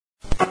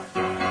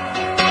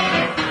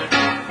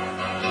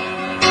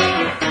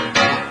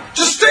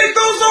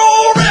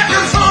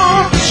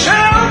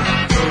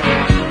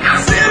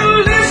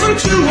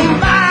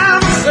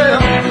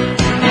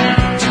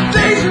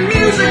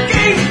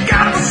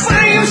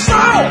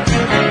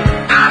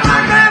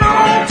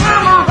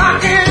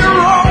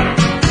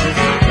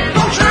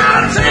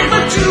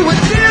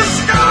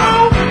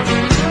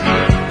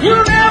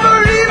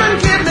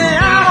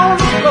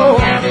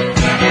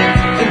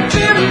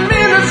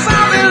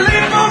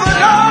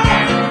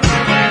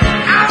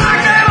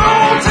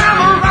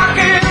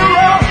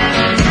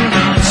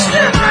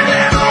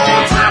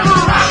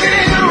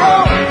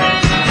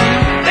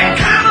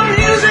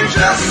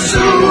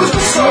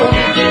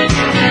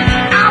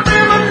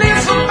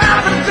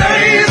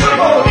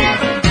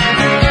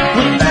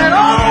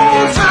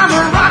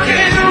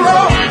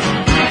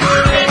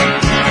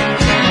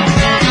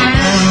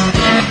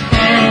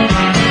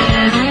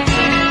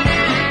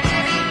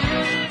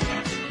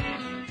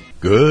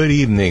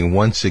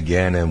once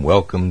again, and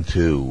welcome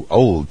to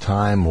Old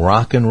Time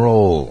Rock and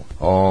Roll.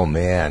 Oh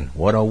man,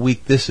 what a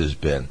week this has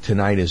been.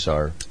 Tonight is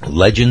our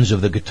Legends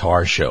of the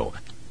Guitar Show.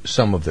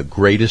 Some of the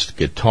greatest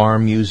guitar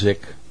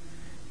music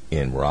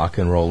in rock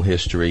and roll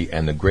history,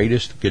 and the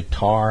greatest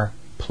guitar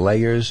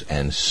players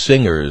and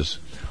singers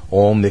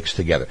all mixed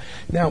together.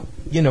 Now,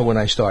 you know, when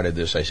I started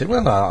this, I said,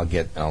 well,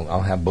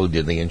 I'll have Bo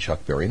Diddley and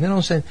Chuck Berry, and then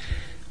I'll say,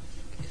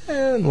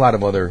 and a lot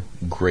of other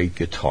great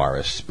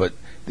guitarists, but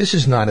this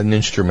is not an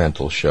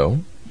instrumental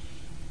show.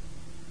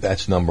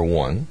 That's number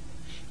one.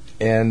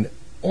 And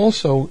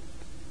also,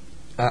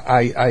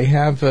 I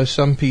have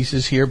some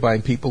pieces here by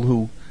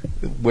people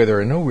where there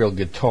are no real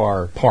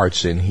guitar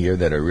parts in here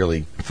that are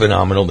really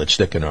phenomenal, that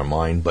stick in our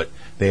mind, but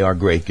they are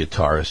great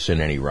guitarists in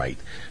any right.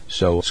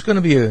 So it's going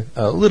to be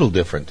a little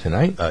different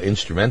tonight.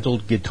 Instrumental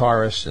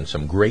guitarists and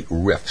some great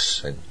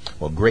riffs and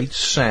great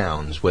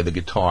sounds with the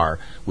guitar,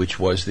 which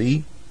was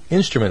the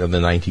instrument of the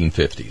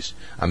 1950s.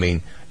 I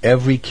mean,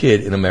 every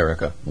kid in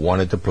America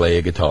wanted to play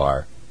a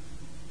guitar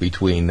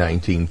between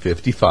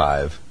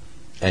 1955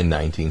 and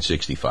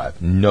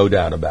 1965. No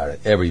doubt about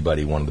it.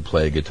 Everybody wanted to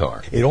play a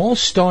guitar. It all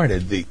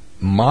started, the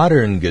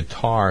modern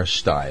guitar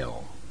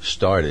style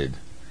started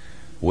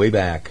way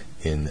back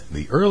in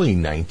the early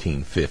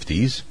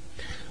 1950s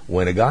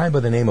when a guy by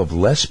the name of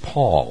Les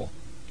Paul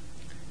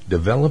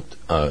developed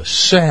a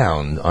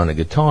sound on a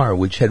guitar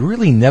which had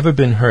really never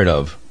been heard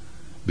of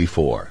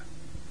before.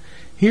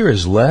 Here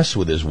is Les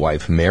with his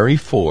wife Mary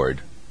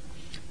Ford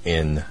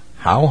in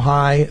How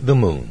High the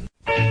Moon.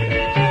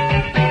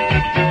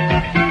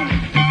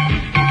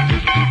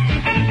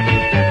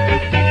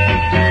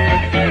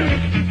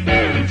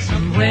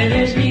 Somewhere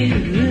there's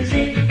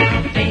music,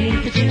 I'll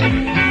paint the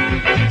tune.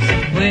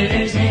 Somewhere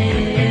there's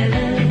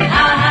heaven,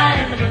 how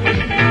high the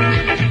moon.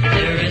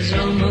 There is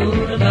no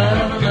moon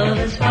above, a love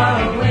that's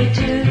far away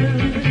too.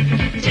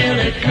 Till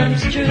it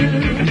comes true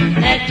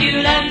that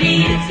you love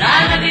me as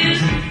I love you.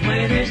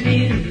 Somewhere there's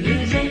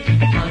music,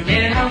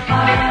 wonder how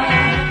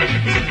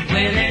far.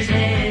 Somewhere there's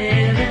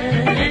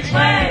heaven, it's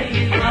where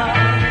you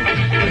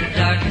are. The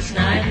darkest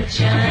night would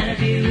shine if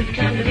you would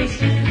come to me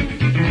soon.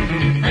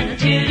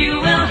 Until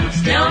you will,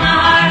 still my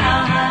heart,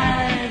 how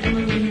high the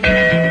moon.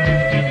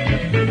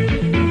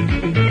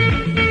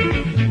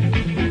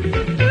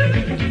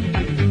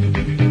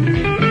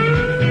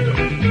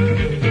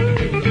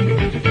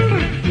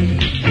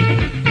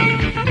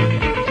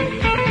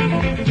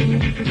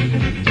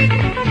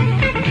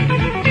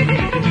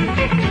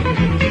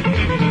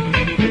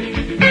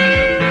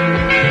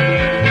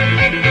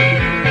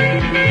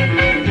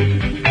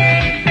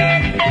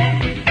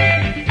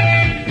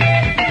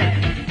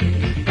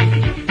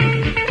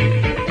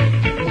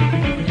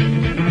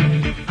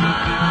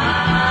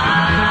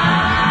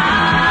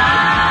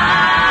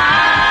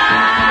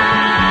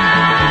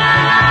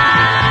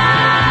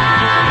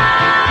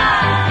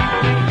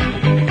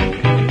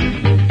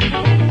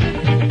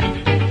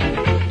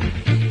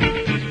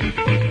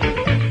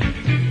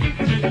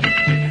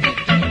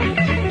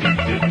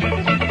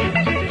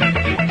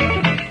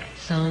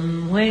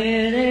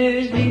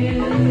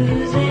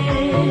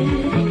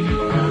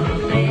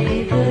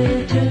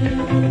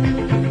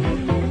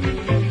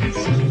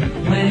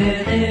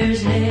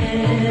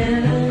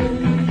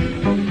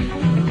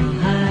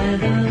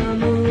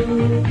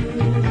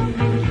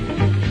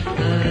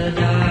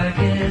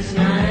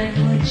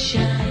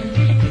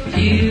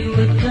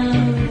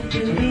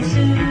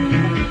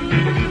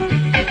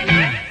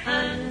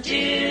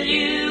 Until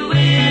you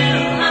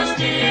will, I'm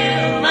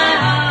still my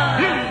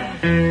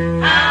heart.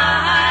 How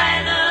high the moon.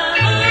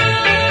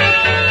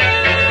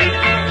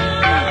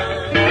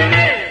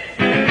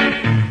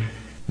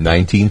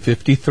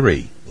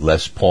 1953,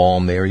 Les Paul,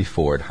 Mary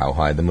Ford, How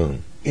High the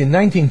Moon. In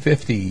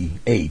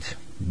 1958,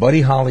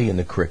 Buddy Holly and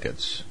the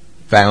Crickets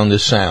found a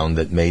sound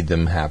that made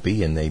them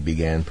happy, and they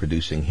began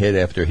producing hit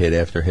after hit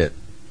after hit.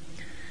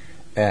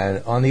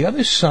 And on the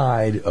other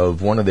side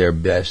of one of their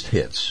best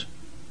hits,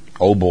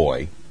 Oh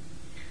Boy,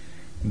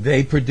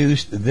 they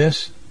produced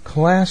this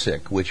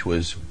classic, which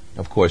was,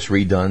 of course,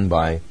 redone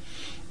by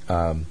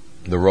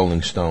the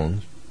Rolling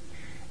Stones.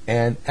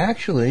 And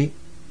actually,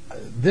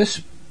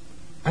 this,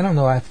 I don't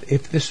know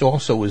if this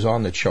also was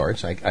on the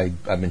charts.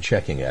 I've been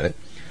checking at it.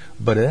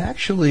 But it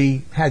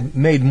actually had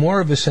made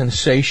more of a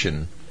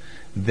sensation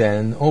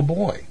than Oh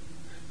Boy.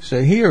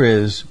 So here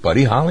is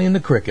Buddy Holly and the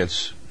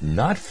Crickets,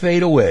 Not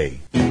Fade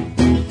Away. I'm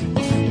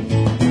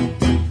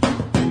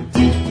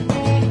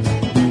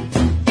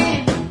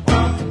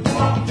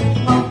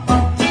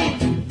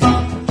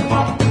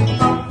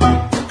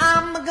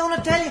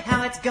gonna tell you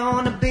how it's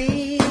gonna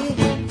be.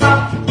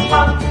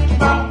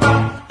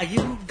 Are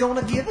you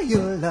gonna give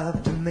your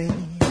love to me?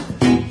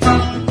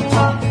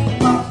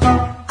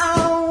 I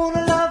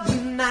wanna love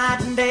you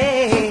night and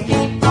day.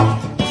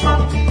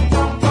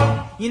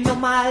 You know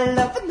my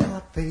love will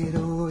not fade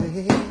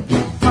away.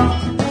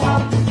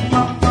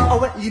 Oh,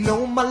 well, you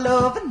know my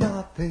love will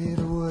not fade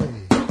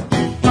away.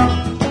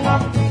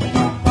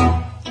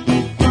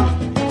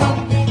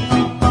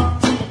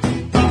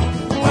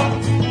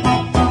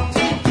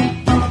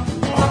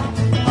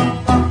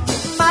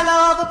 My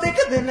love will be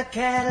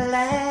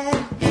Cadillac.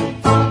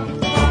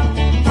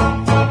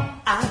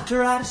 I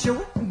try to show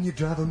it and you're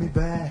driving me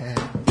back.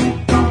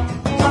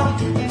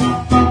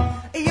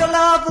 Your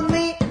love for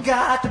me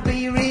got to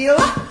be real,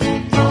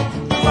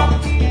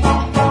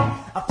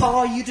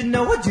 for you to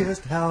know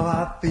just how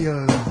I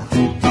feel.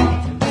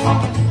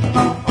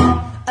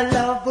 A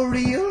love for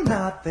real,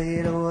 not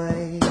fade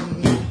away.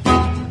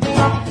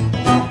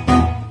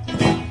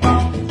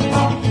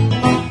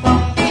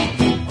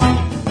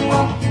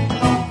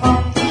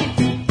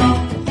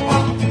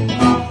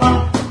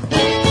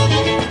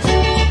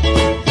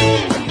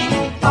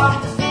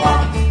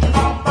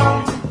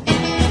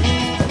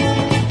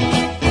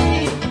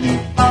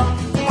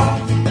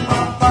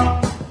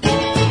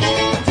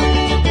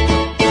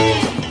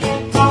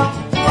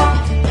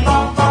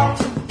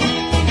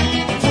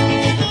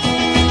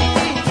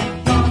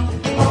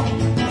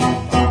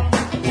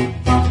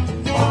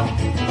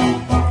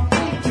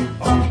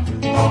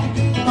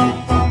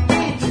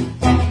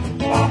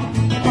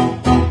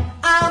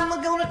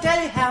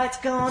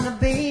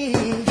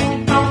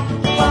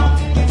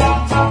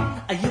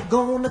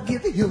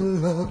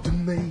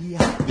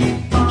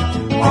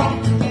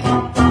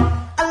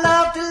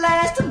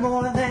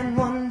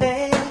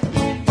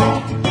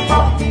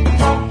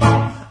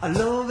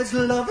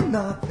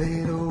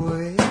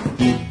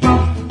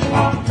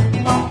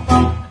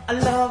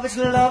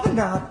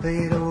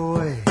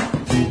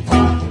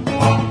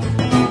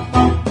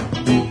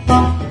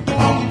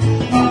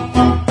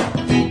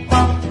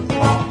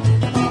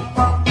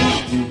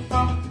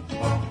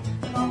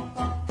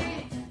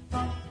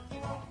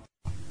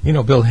 You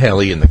know, Bill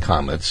Haley and the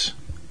Comets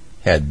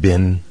had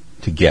been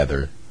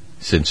together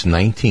since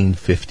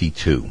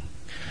 1952.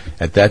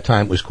 At that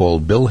time, it was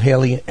called Bill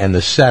Haley and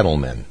the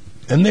Saddlemen.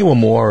 And they were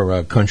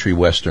more country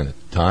western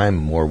at the time,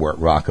 more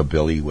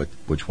rockabilly,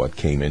 which what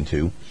came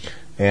into.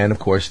 And, of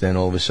course, then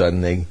all of a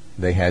sudden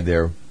they had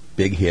their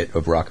big hit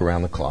of Rock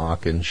Around the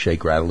Clock and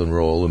Shake, Rattle, and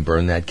Roll and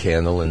Burn That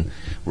Candle and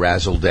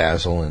Razzle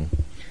Dazzle and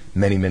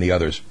many, many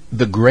others.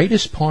 The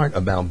greatest part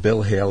about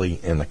Bill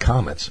Haley and the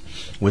Comets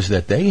was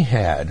that they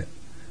had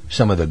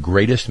some of the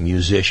greatest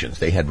musicians.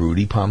 They had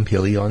Rudy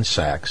Pompili on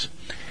sax,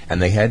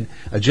 and they had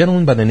a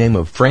gentleman by the name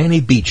of Franny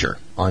Beecher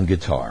on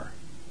guitar.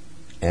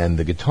 And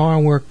the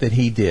guitar work that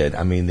he did,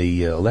 I mean,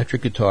 the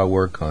electric guitar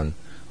work on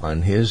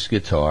his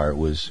guitar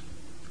was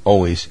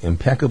always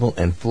impeccable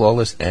and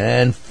flawless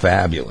and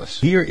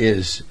fabulous. Here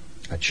is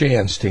a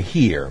chance to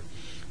hear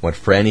what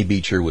Franny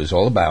Beecher was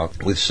all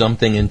about with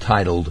something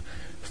entitled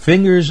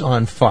Fingers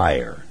on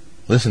Fire.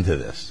 Listen to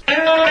this.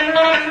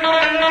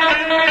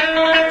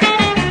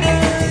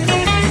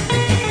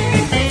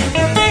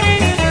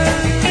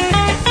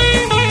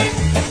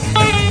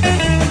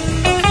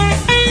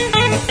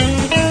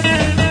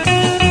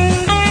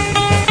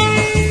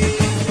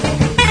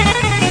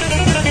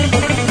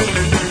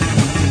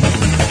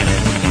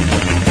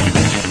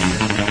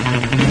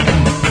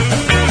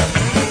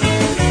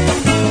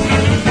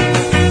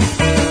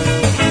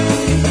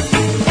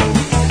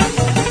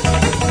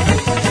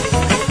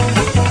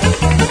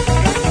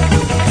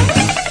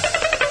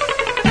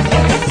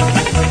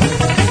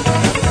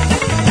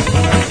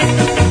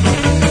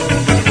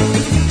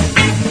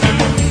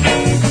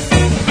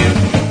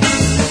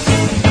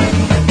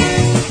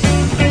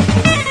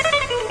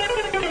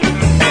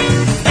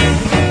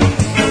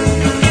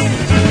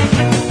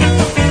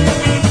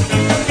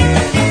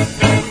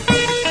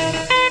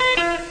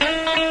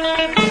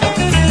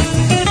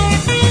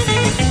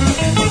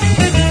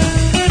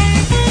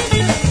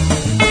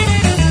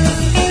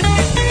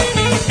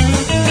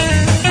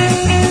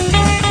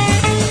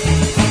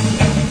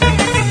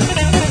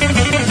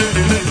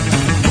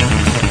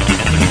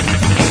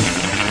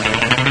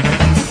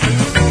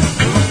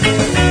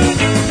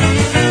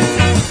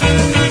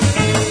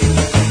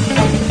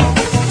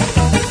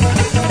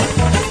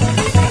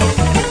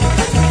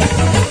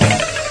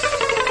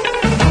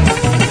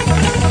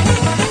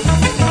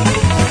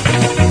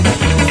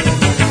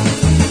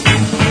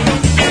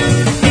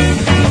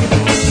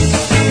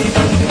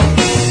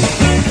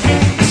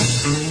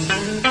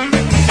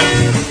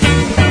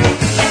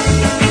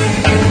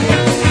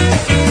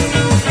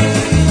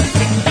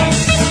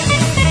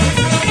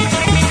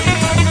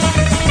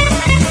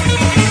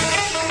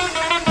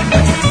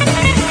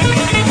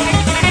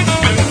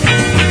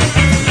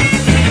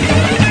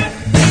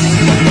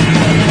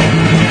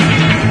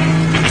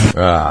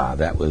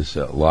 That was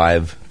a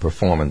live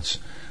performance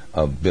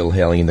of Bill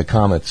Haley and the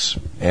Comets.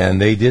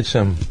 And they did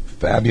some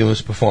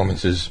fabulous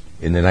performances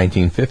in the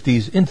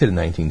 1950s into the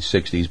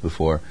 1960s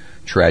before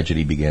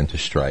tragedy began to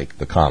strike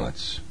the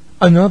Comets.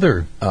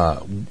 Another,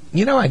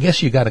 I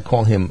guess you got to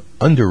call him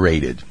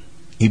underrated.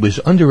 He was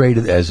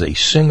underrated as a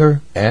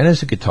singer and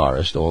as a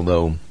guitarist,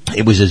 although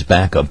it was his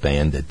backup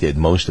band that did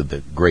most of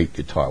the great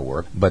guitar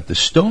work. But the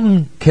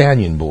Stone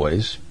Canyon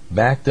Boys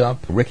backed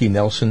up Ricky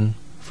Nelson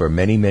for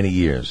many, many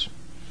years.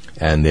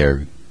 And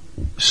their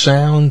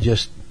sound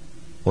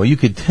you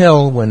could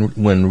tell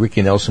when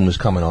Ricky Nelson was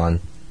coming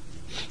on,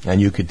 and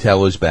you could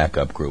tell his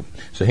backup group.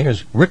 So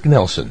here's Rick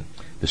Nelson,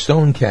 the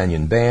Stone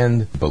Canyon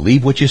Band,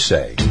 Believe What You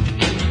Say.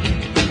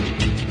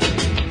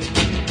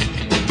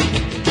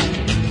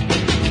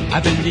 I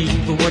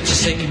believe what you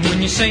say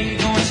when you say you're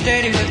going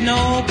steady with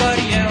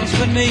nobody else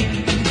but me.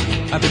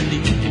 I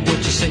believe what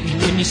you say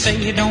when you say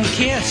you don't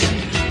kiss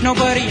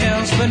nobody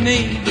else but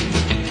me.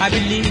 I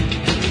believe,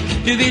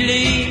 do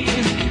believe,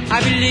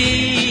 I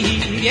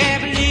believe, yeah,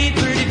 believe,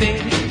 pretty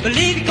baby.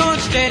 Believe you're going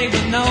steady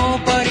with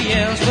nobody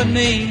else but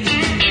me.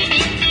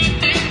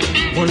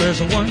 Well,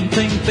 there's one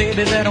thing,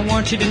 baby, that I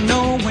want you to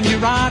know. When you're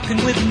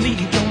rocking with me,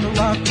 you're gonna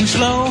rock too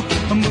slow.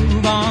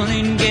 Move on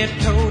and get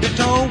toe to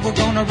toe. We're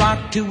gonna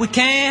rock till we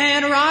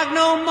can't rock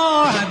no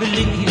more. I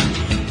believe,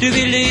 do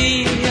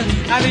believe,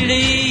 I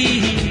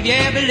believe,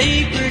 yeah,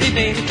 believe, pretty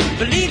baby.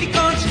 Believe you're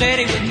going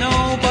steady with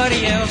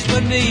nobody else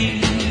but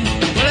me.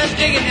 Well, let's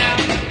dig it now.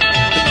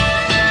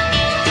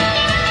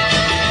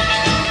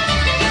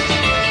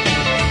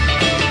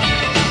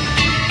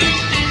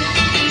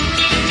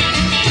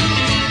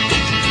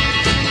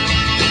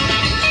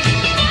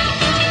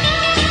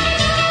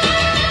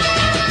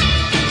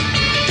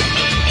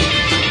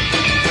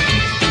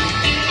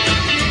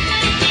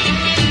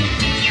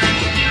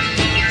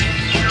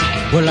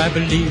 Well, I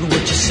believe what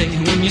you say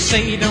when you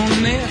say you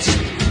don't miss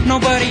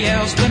nobody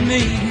else but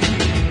me.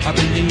 I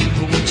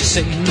believe what you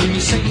say when you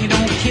say you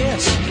don't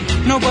kiss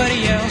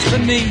nobody else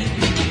but me.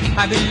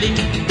 I believe,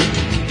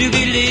 do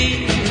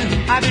believe,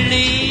 I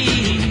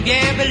believe,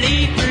 yeah,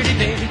 believe, pretty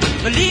baby.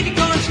 Believe you're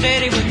going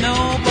steady with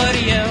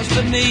nobody else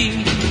but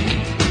me.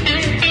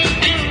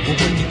 Well,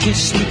 when you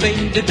kiss me,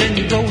 baby, then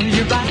you roll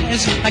your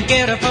eyes. I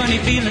get a funny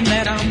feeling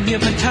that I'm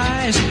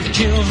hypnotized.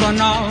 Chills run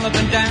all up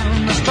and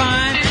down my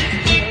spine.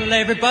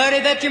 Everybody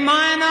that you're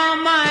mine, all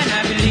mine.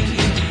 I believe,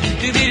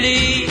 do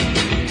believe,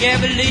 yeah,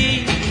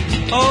 believe,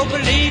 oh,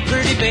 believe,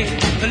 pretty baby.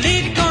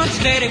 Believe you're going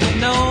steady with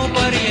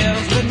nobody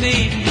else but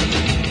me.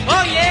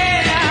 Oh,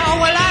 yeah,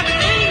 well, I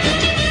believe,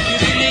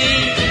 do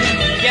believe,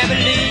 yeah,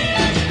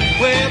 believe,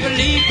 well,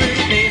 believe,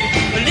 pretty baby.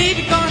 Believe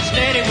you're going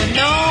steady with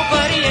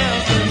nobody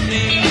else but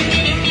me.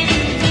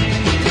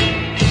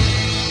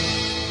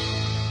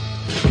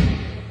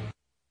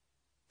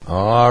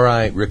 All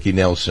right, Ricky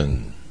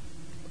Nelson.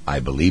 I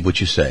believe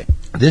what you say.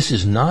 This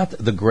is not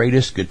the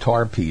greatest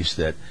guitar piece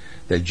that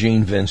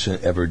Gene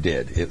Vincent ever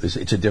did.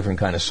 It's a different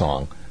kind of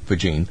song for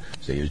Gene.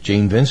 So here's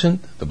Gene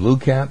Vincent, the Blue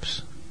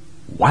Caps,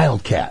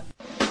 Wildcat.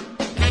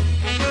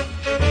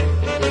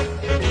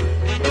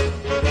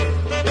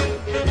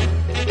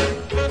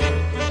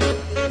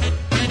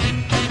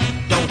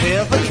 Don't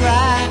ever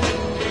try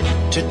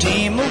to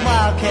tame a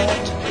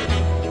wildcat.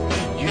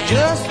 You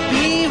just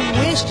be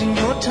wasting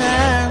your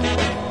time.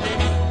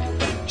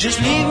 Just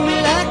leave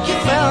me like you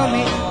found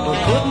me. Don't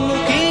put no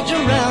cage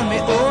around me.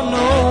 Oh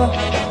no,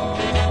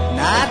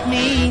 not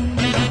me.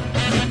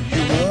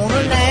 You want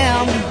a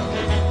lamb,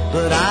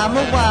 but I'm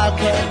a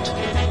wildcat.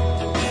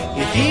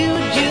 If you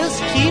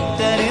just keep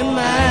that in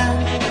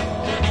mind,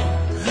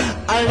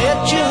 I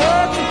let you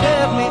hurt and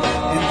pet me,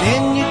 and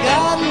then you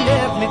gotta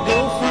let me go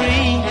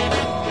free.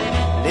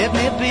 Let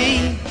me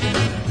be.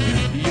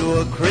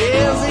 You're a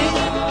crazy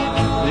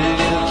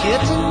little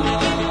kitten,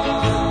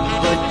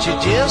 but you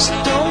just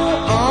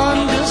don't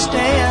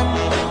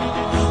understand.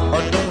 Or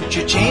don't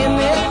you chain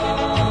me,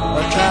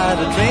 or try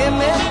to train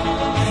me,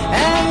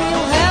 and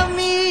you'll have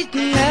me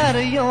eaten out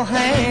of your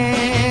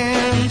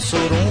hand. So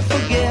don't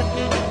forget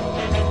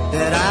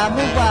that I'm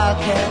a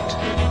wildcat,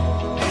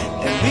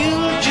 and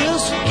we'll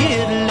just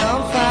get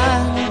along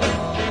fine.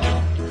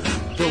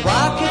 The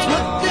wildcat's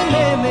what they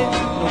name me,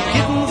 no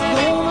kitten's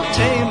gonna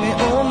tame me.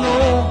 Oh no,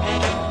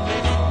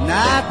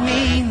 not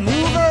me.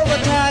 Move over,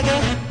 tiger.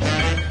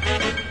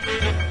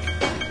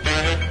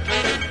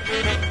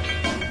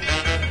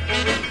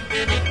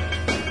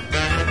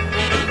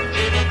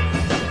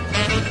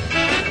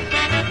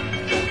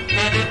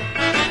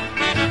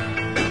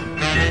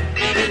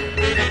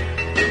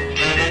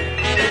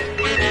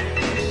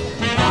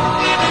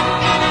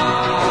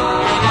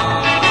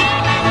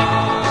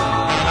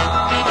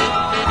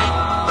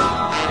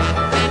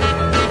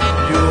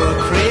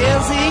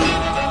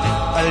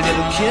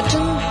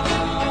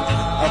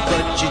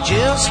 But you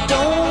just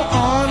don't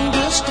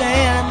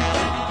understand.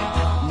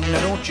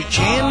 Now don't you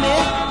chain me,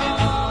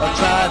 or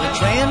try to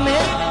train me,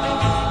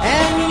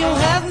 and you'll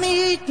have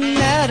me eaten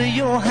out of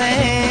your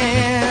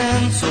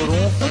hand. So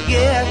don't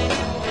forget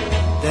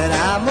that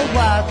I'm a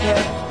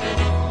wildcat,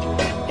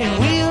 and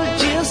we'll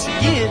just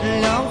get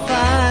along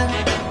fine.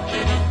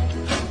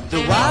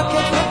 The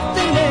wildcat's what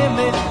they name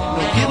me,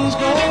 no kitten's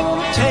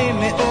gonna tame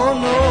me. Oh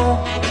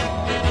no,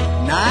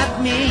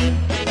 not me.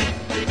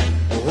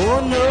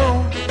 Oh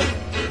no,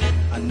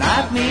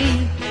 not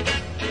me.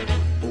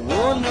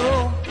 Oh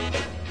no,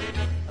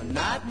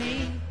 not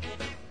me.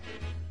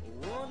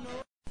 Oh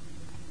no.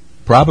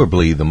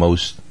 Probably the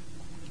most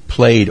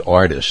played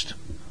artist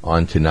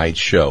on tonight's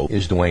show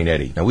is Duane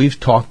Eddy. Now, we've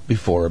talked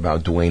before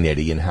about Duane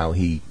Eddy and how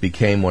he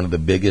became one of the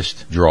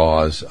biggest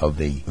draws of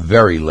the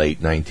very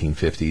late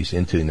 1950s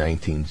into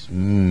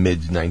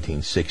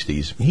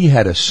mid-1960s. He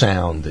had a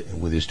sound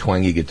with his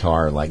twangy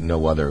guitar like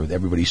no other.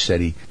 Everybody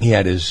said he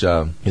had his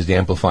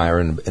amplifier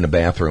in a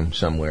bathroom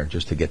somewhere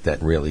just to get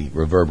that really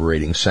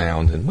reverberating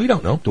sound. And we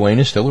don't know. Duane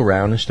is still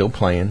around and still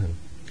playing.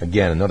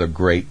 Again, another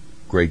great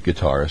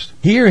guitarist.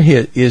 Here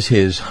is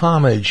his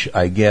homage,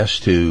 I guess,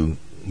 to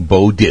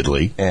Bo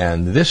Diddley,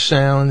 and this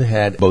sound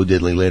had Bo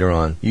Diddley later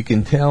on. You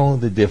can tell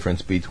the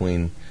difference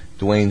between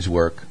Dwayne's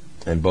work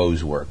and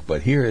Bo's work,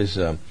 but here is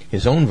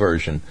his own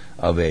version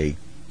of a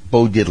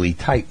Bo Diddley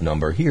type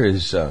number. Here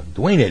is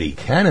Dwayne Eddy,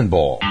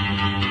 Cannonball.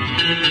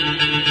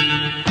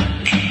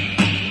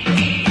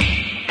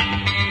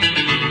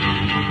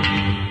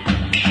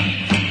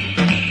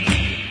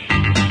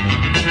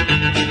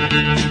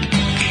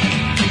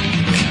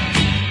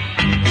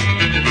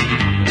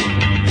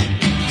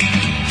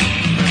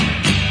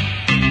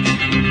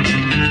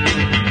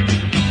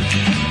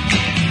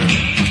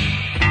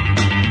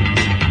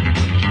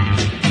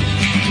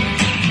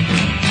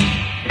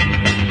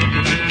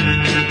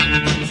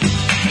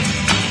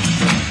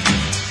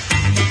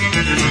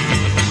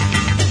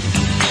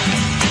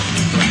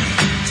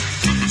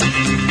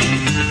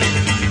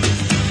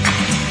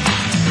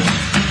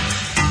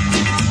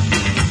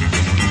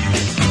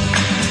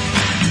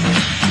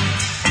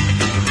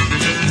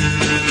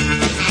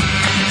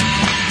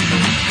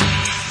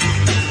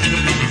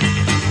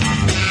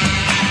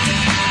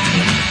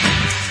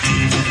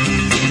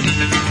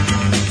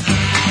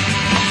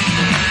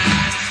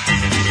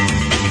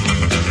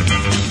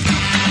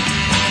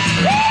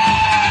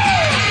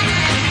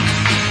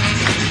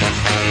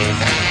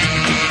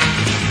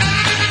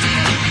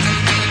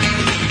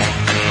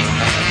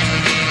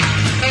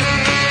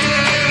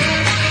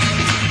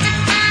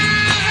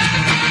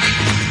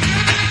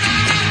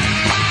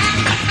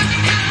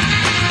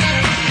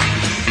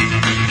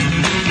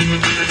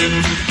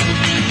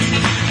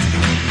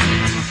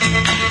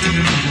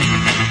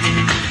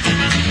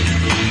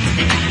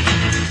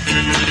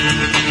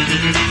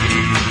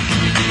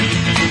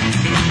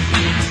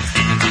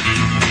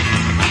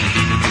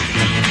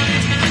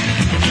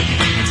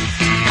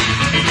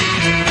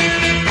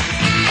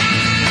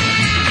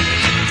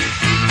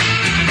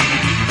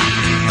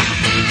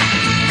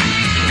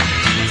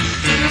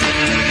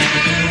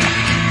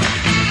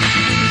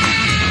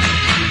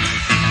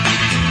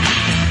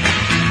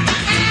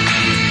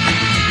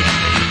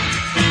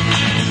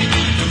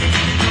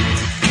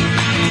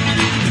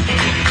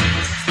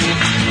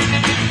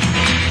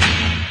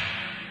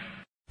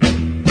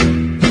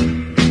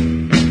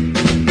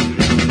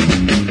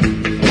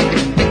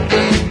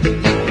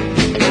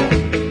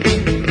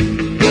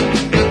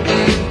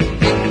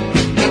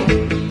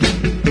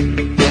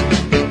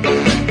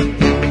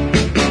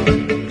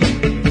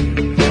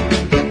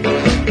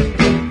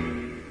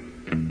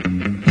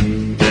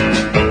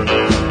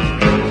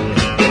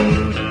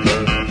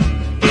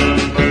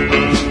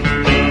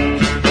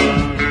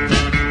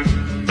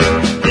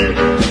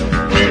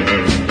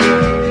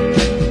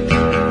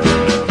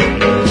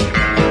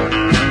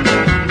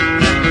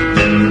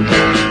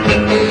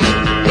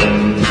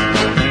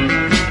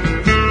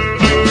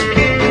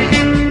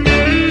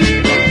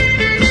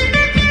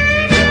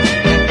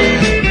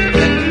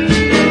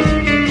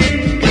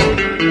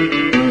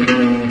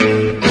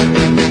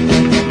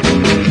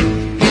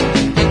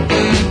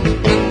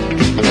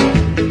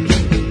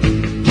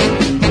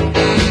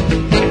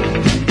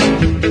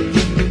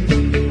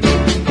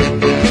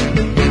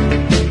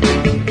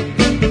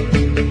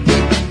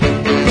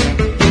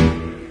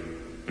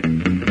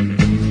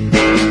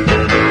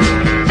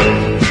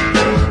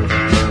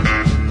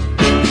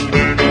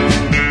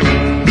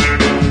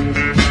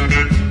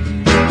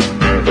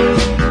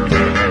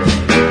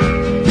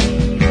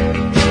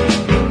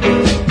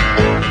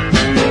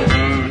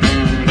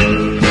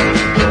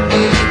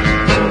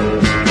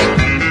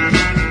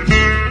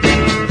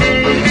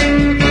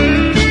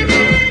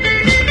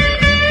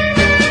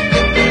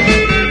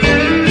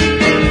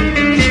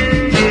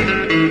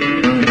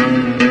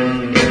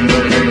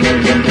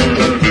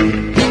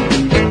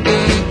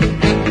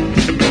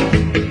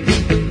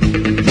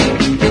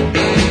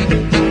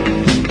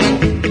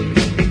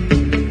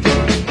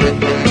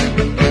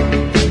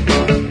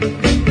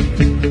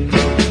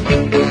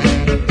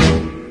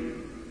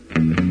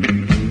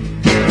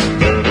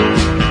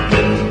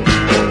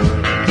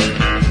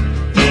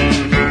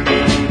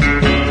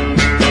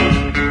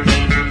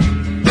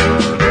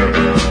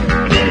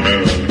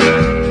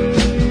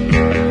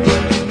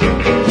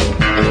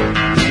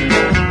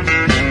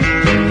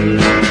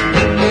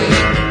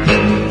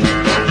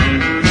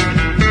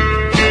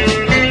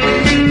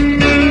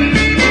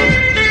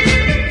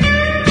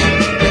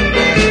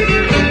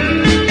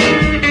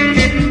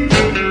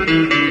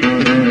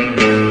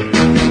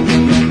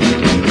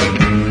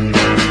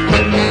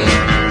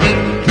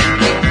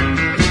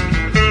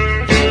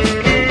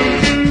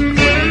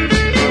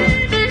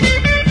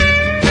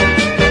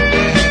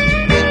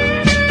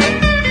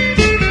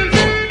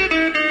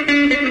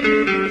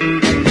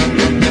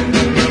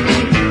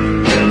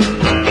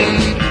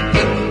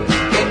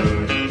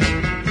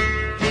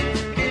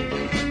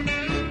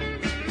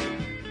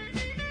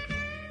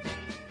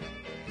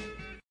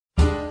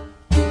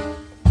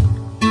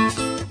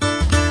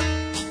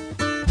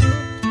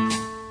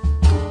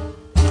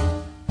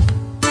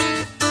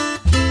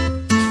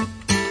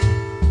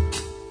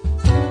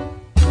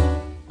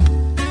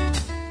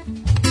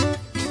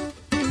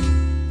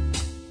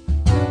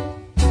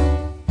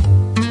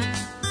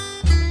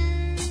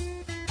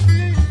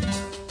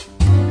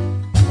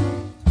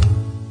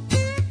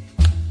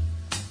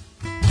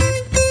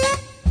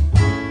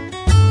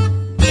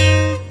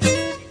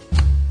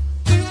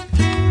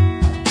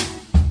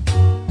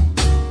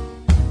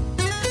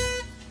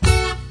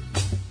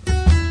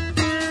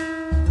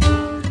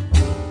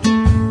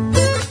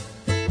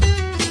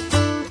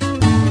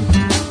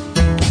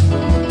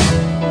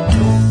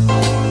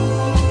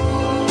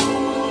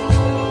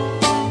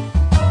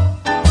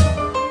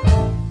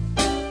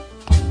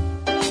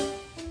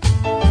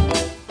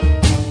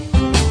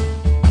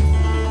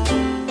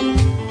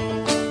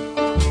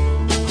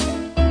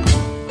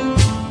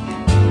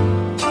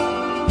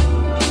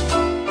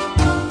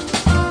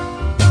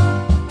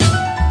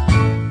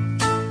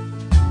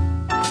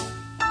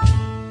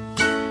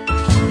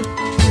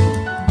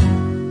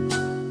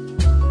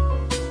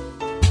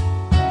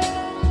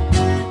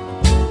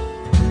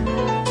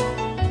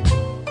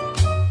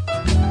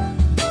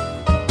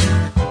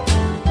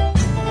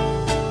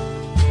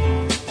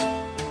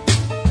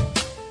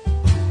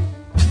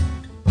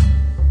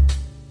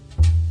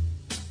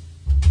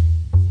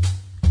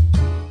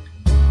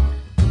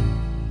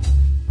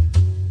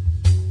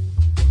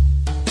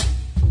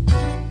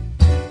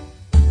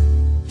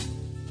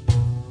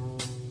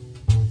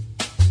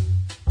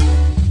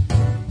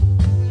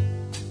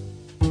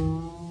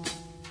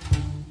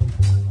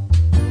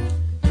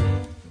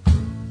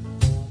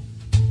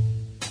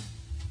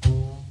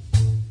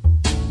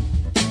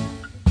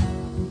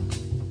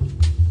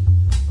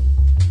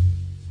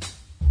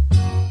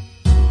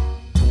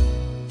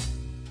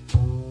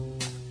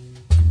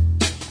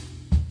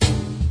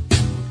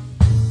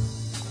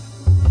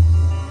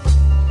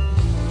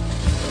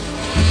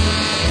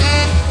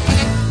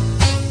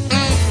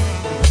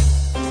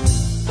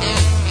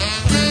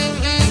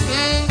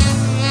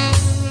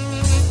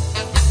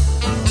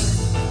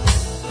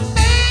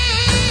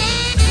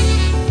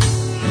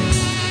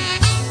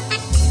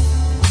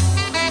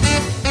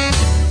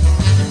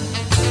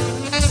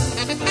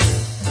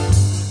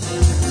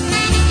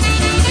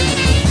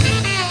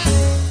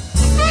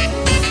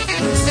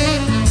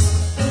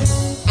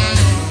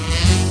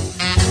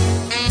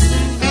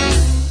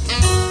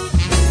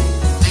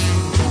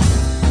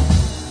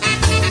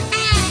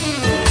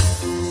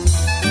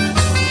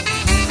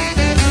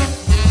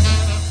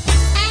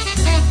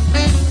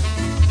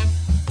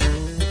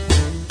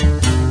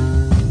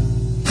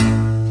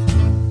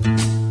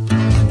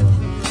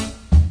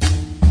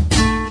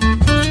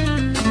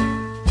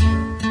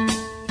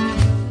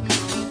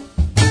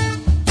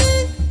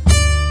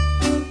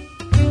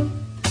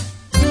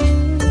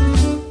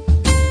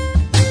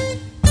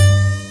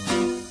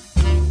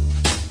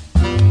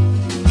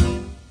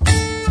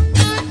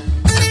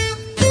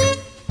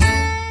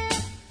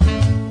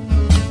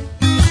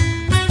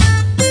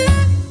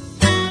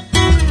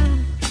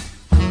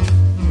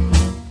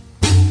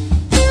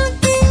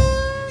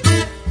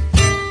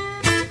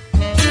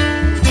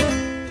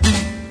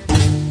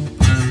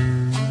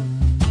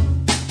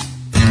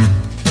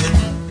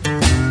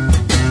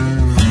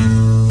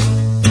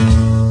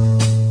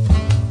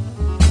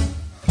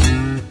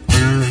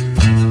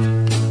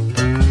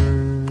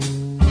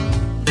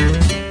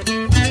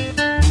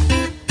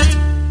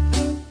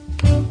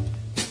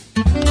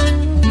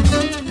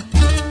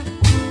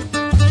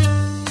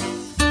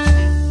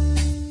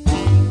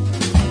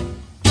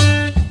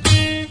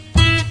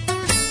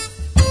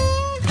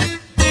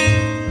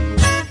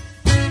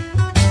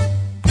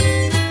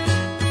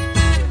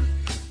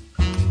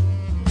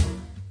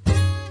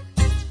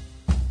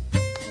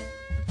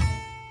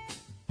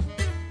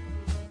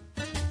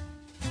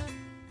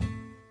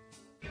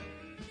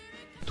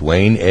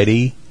 Dwayne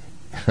Eddy.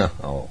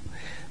 Oh,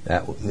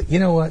 that, you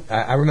know what?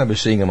 I remember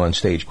seeing him on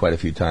stage quite a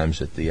few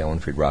times at the Ellen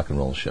Freed rock and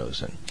roll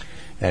shows,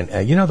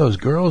 and you know those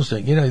girls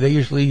that they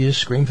usually just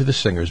scream for the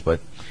singers, but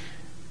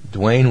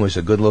Dwayne was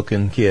a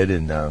good-looking kid,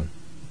 and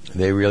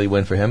they really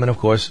went for him. And of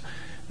course,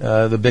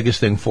 the biggest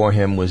thing for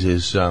him was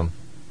his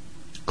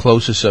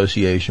close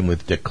association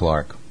with Dick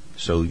Clark.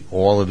 So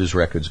all of his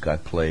records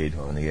got played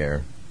on the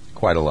air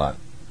quite a lot.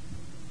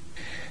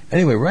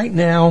 Anyway, right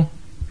now,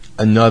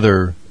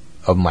 another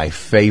of my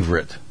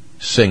favorite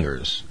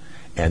singers.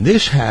 And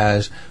this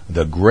has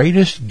the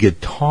greatest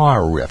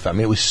guitar riff. I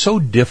mean, it was so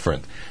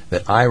different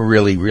that I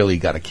really, really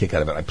got a kick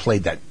out of it. I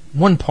played that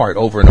one part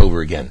over and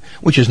over again,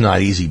 which is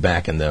not easy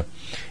back in the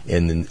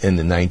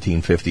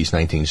 1950s,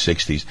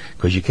 1960s,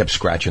 because you kept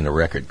scratching the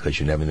record because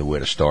you never knew where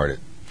to start it.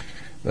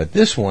 But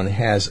this one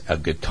has a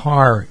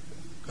guitar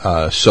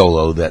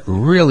solo that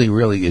really,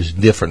 really is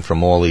different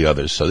from all the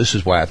others. So this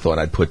is why I thought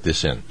I'd put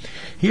this in.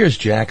 Here's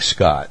Jack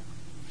Scott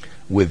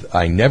with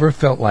I Never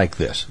Felt Like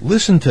This.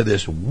 Listen to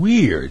this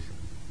weird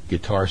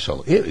guitar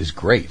solo. It is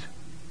great.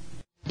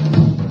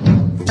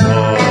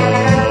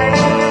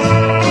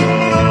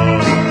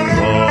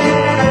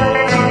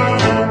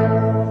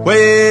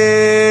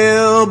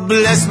 Well,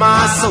 bless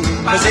my soul,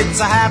 'cause it's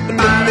a happened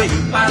to me.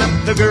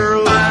 The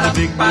girl with the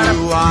big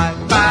blue eye.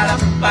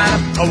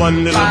 A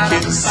one little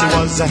kiss, it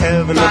was a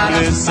heaven of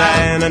bliss,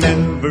 and I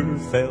never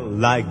felt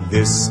like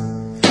this.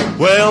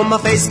 Well, my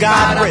face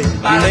got red,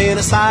 and then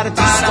I started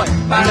to sweat,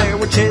 and there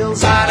were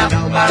chills up and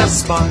down my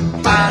spine.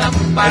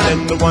 And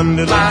then the one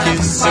little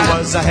kiss, it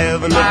was a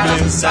heaven of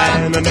bliss,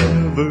 and I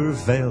never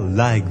felt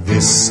like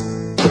this.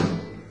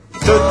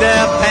 Stood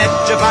there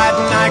petrified,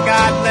 and I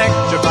got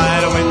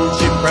electrified when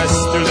she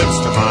pressed her lips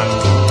to mine.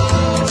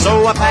 So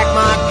I packed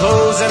my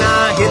clothes and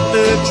I hit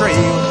the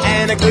trail,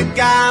 and a good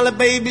golly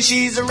baby,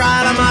 she's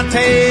right on my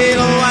tail.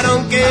 Oh, I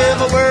don't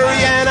give a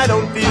worry and I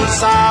don't feel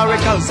sorry,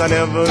 'cause I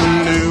never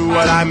knew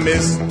what I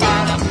missed.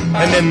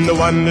 And then the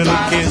one little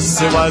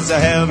kiss, it was a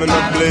heaven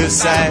of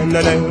bliss, and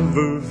I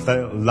never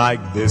felt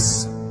like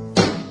this.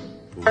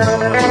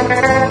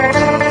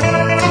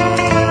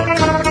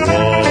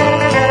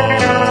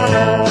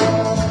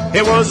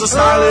 It was a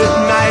starlit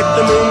night,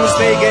 the moon was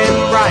big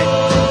and bright,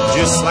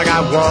 just like I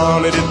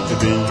wanted it to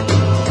be.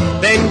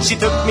 Then she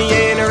took me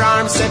in her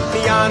arms, set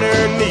me on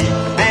her knee,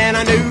 and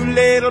I knew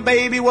little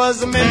baby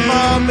was meant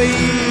for me.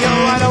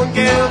 Oh, I don't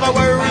give a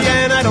worry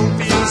and I don't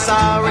feel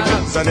sorry,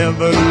 'cause I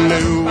never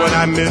knew what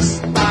I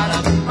missed.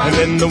 And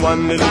then the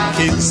one little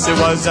kiss, it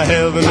was a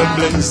heaven of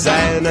bliss,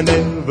 and I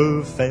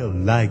never felt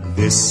like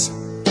this.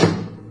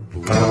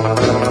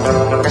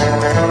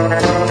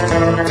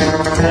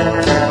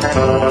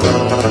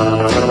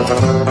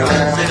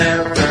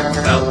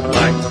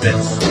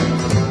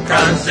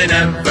 Cause I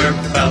never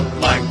felt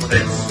like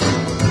this.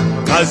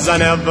 Cause I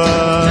never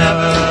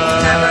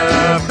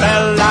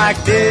felt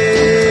like this.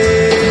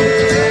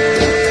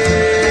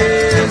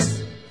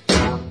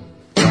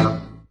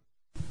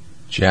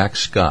 Jack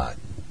Scott.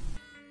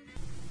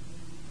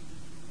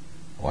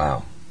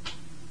 Wow.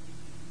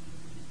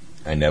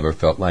 I never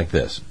felt like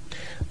this.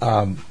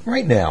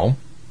 Right now,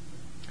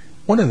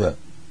 one of the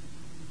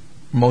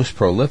most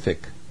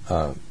prolific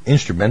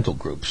instrumental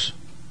groups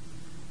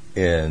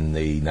in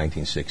the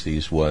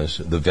 1960s was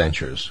the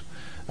Ventures,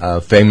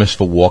 famous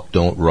for Walk,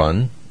 Don't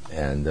Run,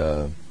 and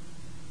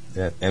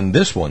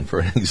this one, for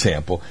an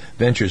example,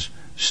 Ventures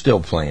still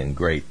playing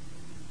great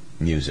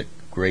music,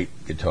 great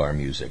guitar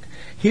music.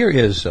 Here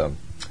is an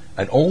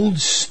old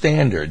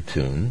standard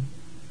tune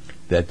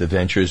that the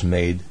Ventures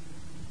made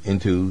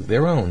into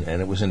their own,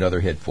 and it was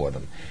another hit for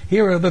them.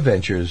 Here are the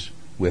Ventures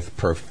with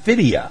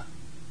Perfidia.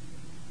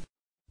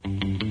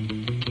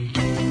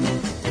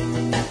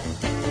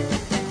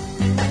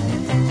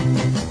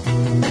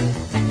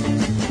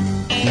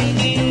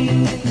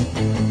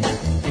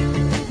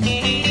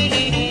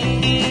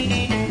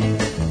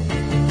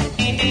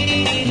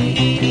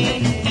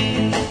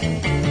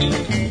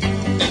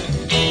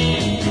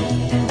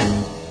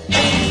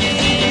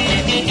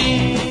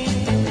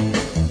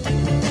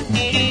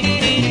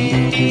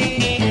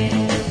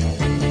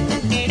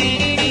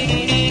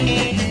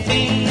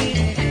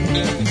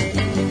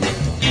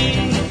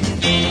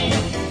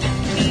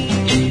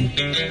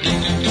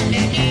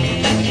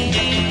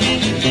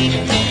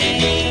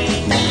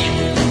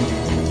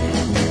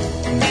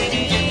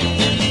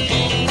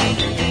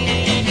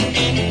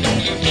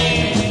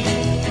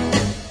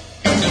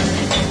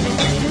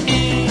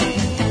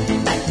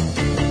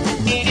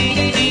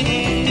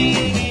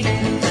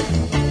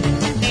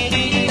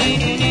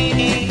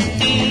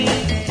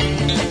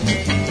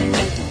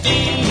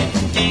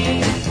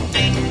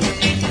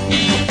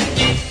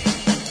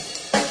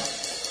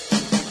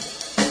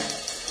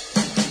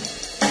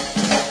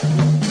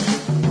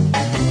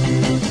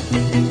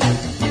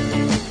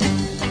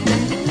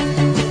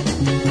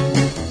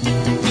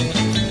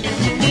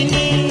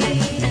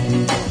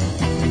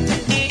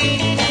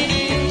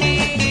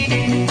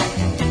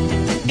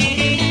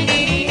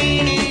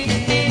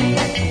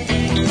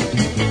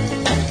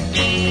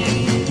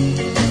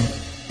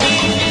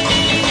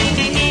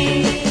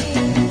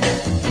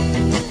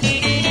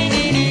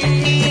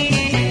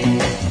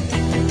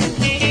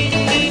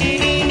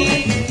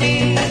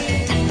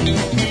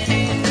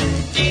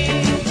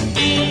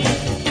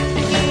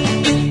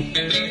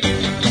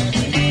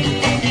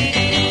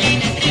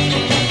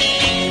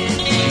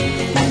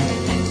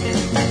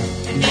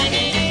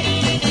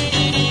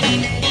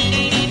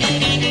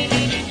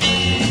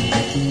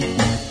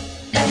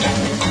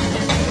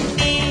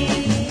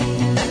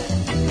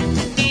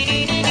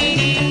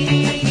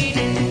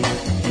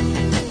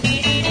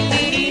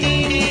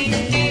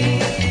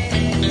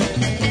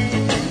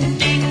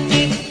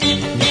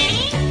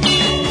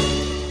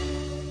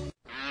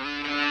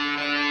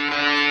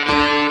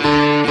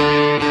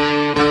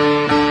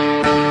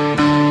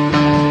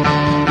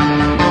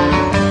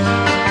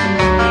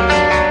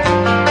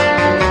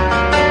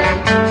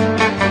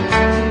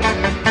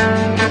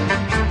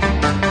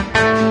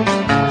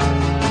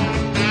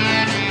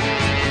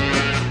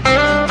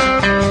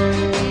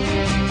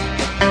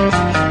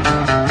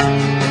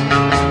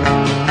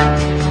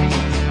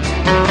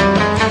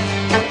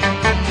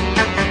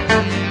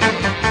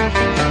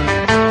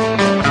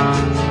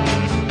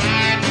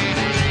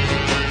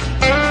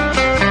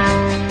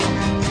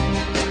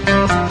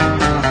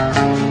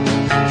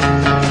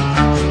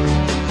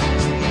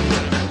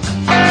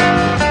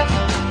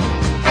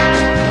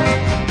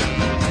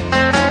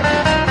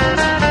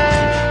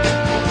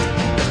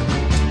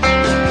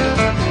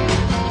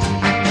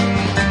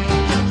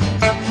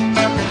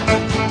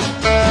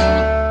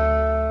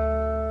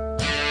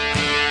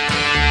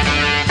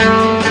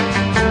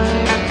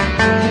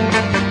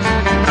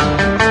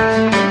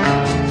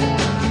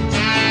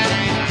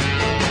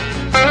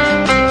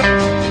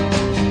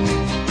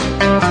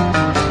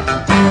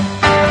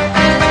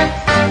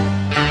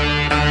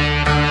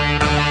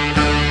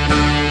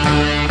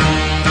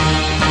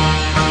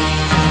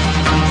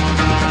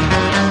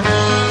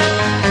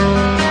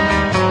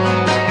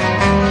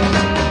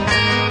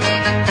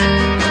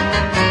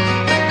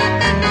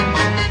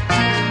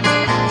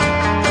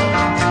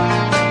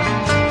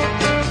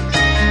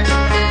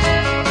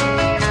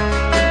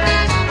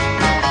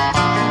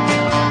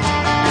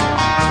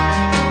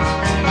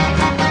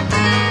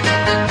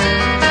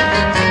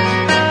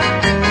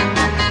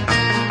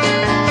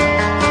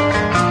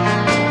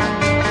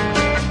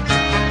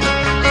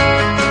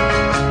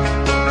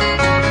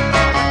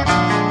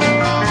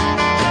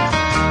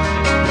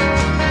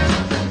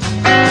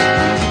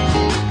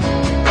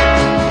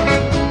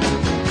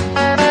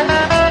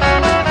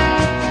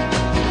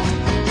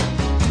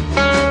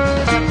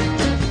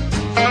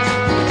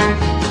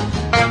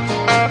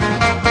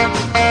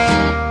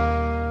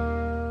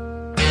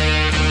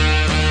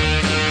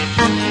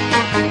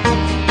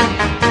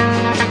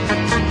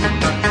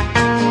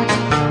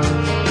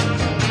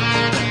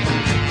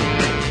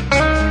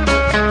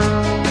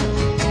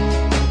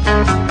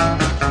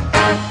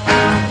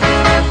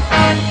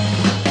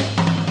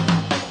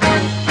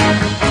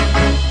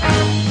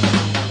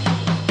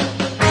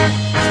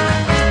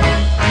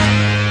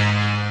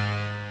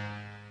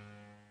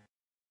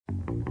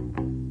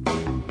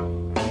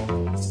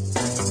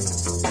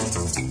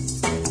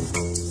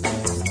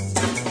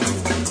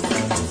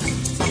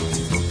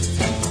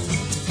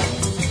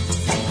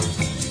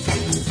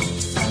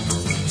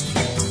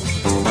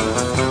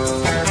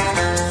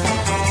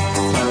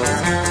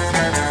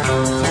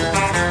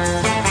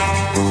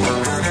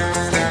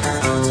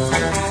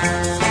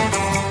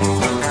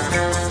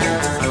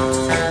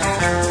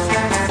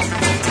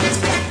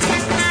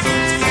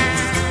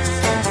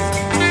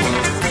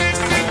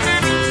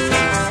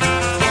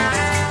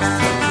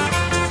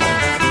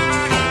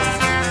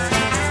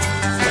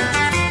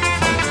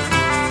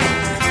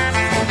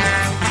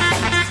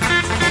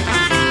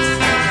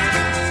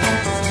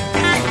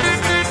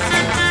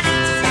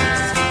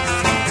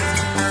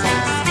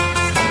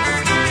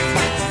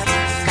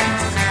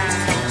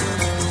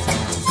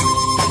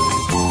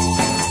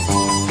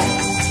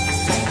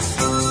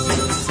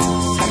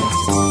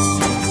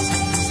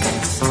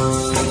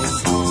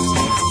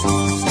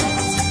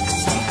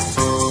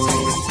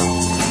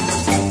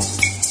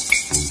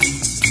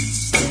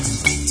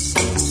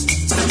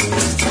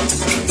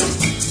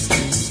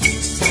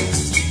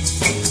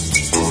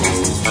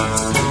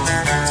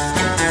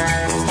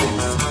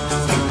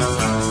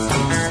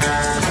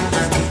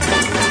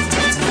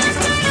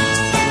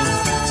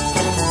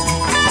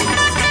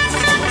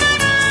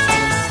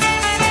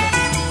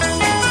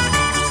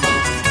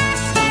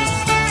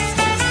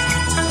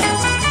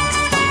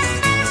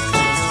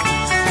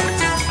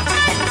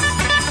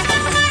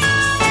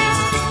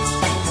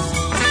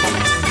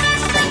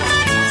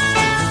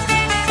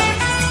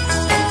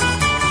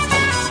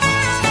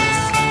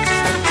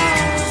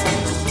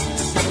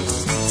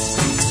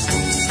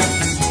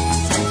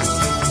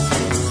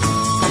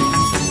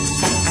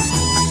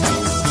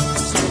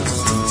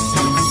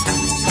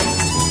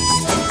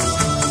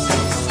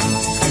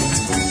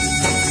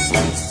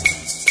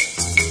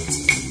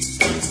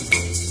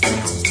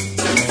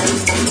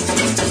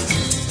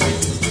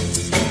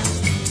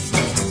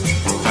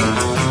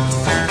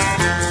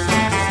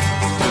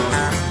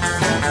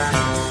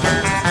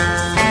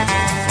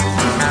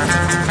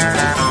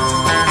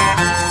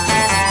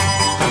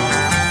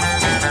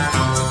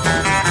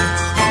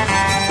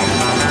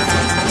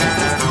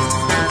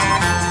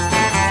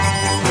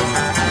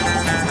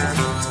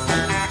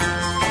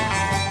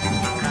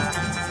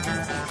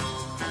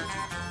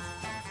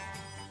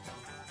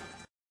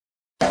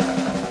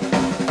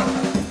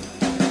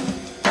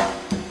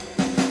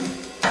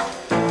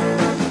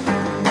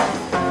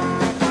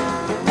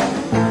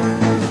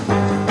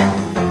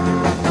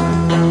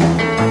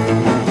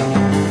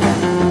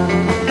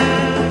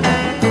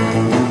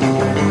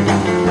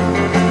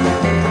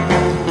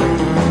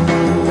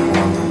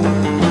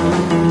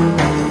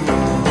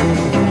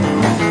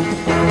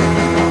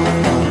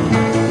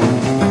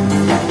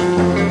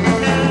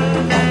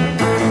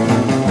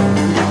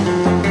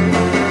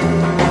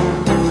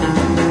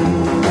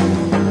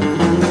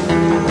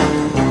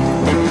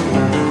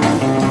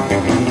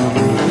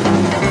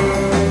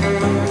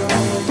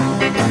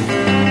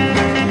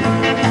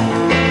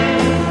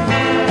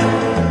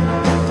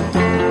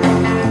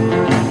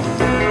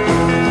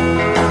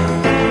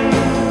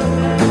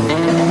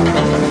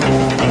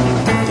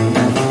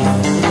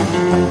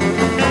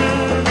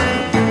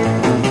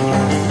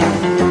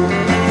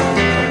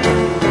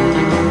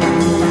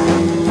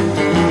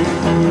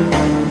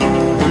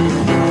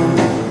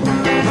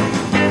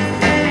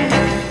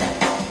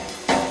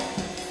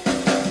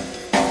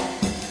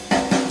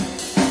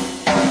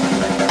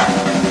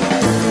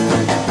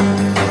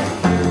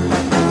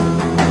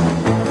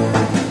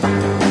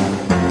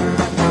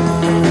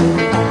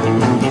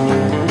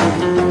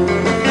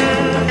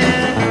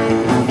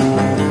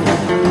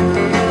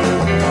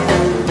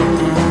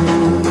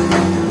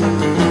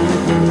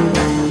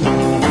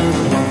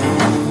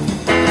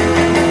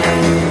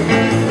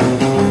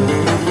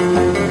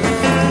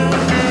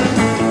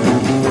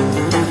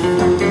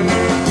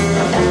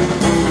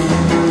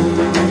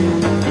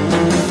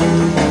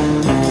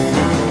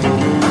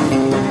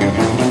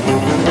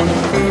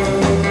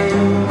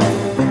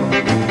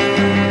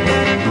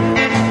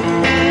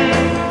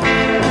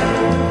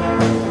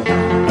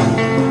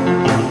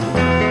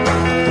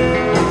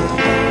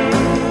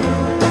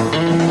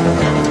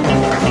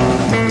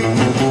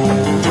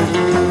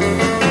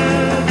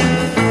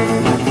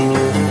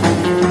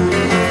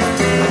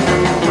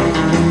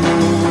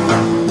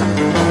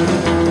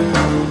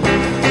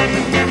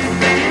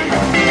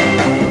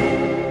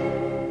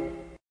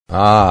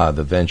 Ah,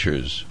 the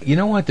Ventures. You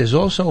know what? There's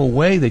also a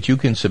way that you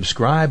can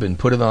subscribe and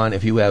put it on.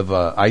 If you have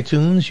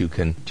iTunes, you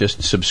can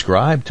just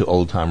subscribe to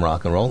Old Time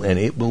Rock and Roll, and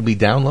it will be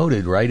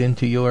downloaded right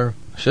into your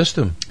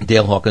system.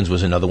 Dale Hawkins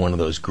was another one of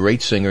those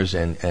great singers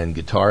and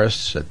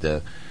guitarists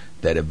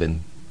that have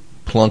been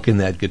plunking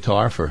that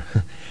guitar for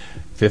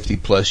 50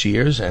 plus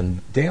years.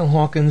 And Dale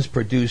Hawkins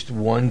produced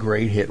one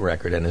great hit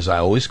record, and as I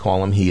always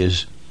call him,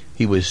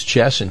 he was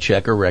Chess and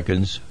Checker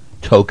Records'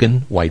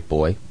 token white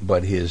boy,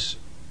 but his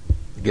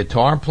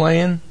guitar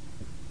playing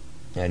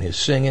and his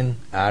singing,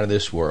 out of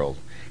this world.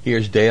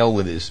 Here's Dale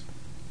with his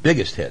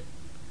biggest hit,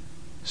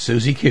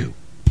 Susie Q.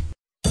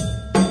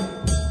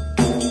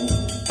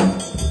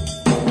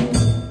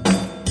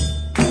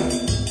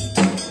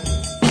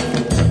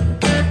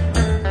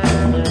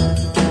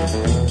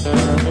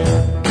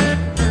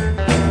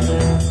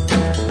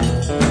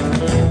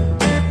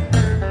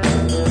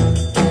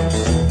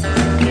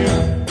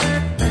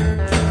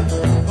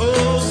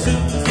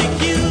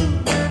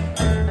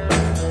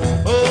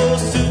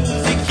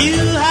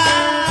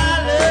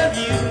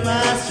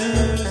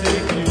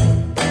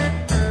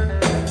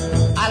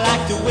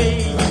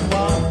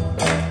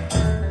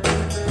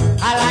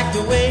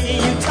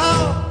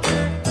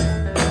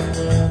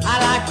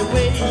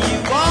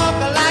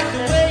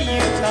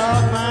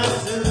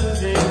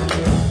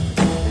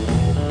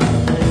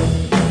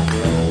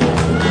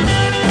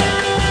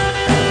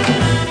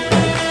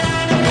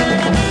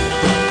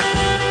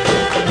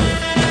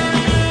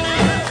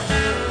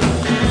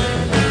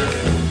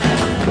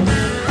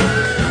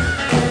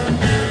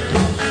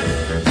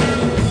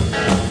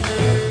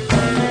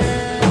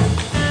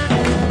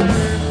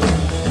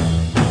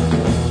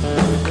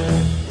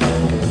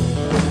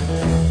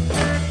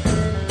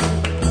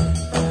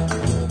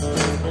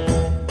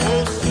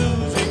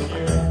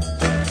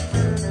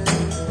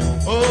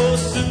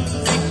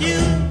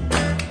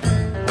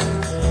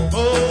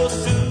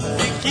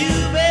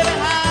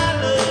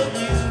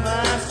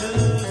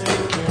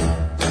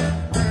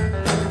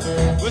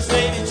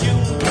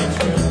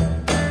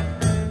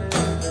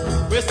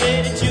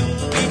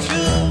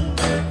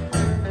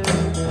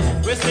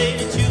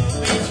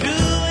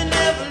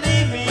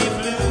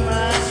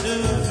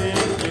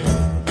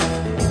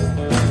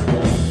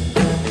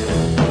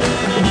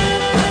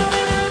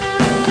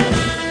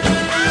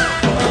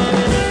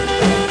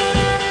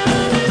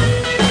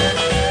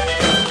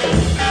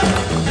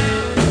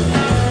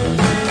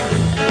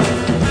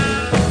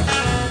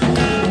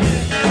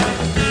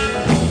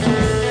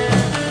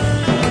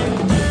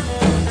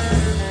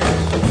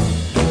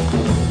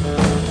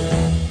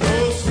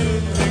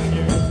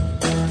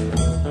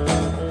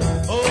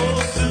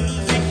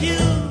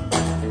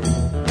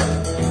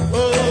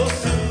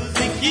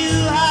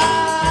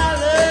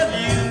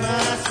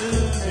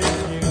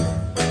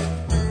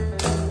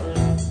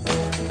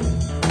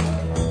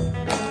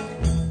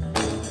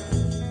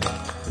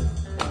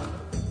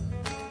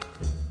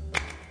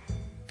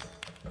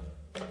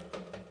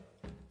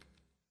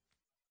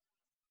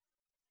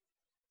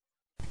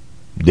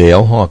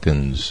 Dale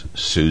Hawkins,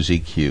 Susie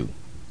Q.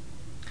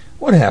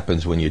 What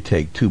happens when you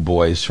take two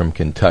boys from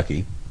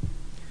Kentucky,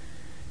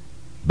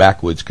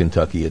 backwoods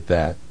Kentucky at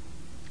that,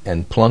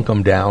 and plunk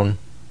them down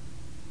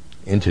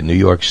into New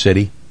York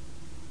City?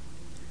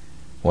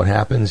 What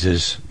happens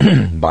is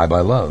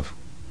bye-bye love.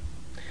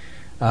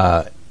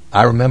 I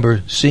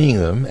remember seeing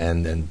them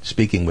and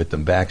speaking with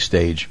them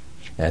backstage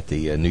at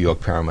the New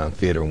York Paramount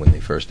Theater when they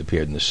first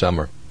appeared in the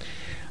summer.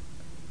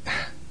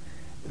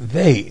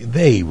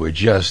 They were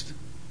just,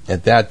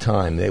 at that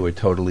time, they were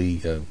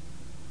totally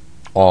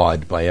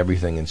awed by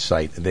everything in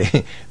sight.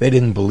 They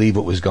didn't believe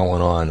what was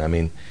going on. I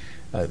mean,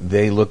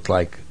 they looked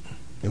like,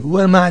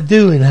 what am I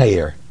doing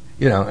here?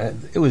 You know,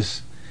 it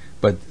was,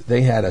 but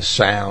they had a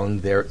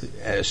sound there,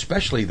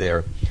 especially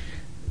the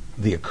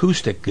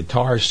acoustic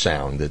guitar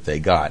sound that they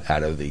got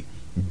out of the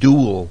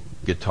dual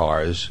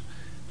guitars.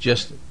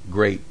 Just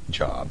great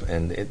job.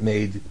 And it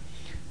made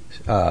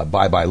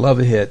Bye Bye Love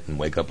a hit, and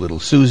Wake Up Little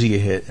Susie a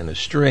hit, and a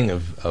string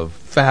of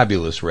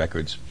fabulous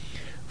records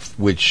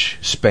which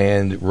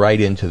spanned right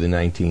into the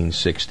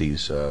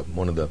 1960s.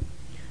 One of the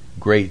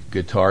great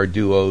guitar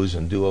duos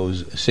and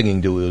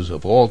singing duos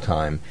of all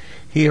time.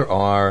 Here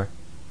are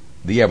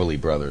the Everly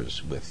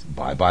Brothers with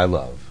Bye Bye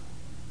Love.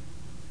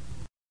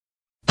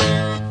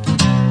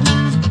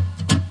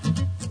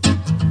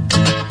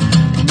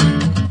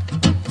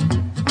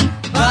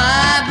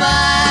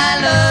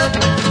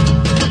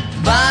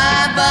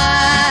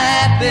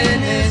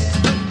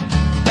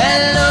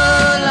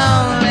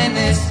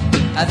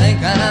 I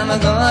think I'm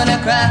gonna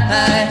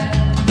cry.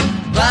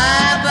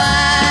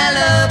 Bye-bye,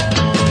 love.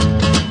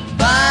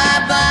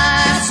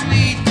 Bye-bye,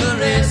 sweet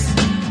caress.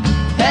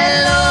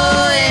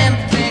 Hello,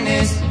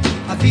 emptiness.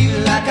 I feel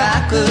like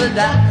I could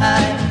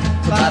die.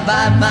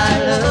 Bye-bye, my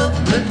love,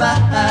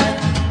 goodbye.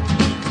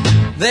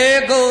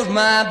 There goes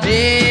my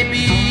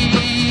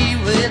baby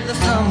with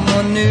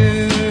someone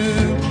new.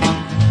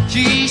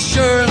 She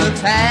sure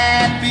looks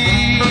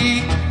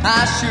happy.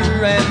 I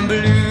sure am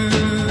blue.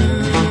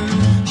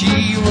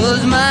 She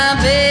was my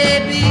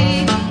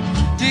baby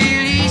till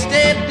he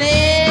stepped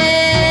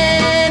in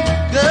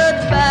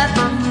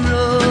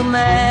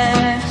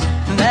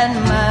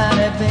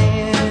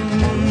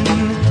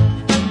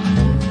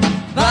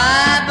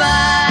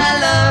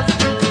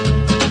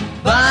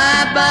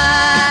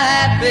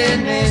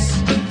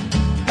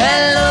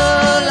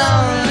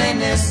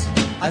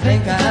I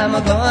think I'm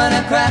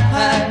gonna cry.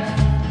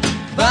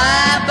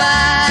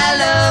 Bye-bye,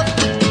 love.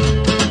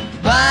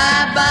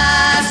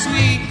 Bye-bye,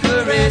 sweet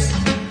caress.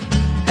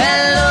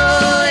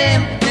 Hello,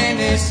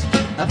 emptiness.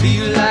 I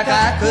feel like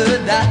I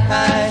could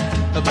die.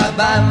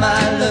 Bye-bye,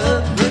 my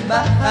love,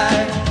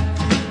 goodbye.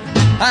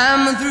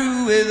 I'm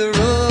through with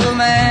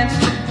romance.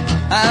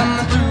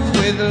 I'm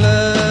through with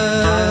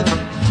love.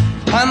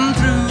 I'm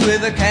through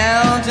with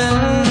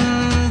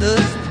counting the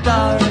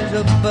stars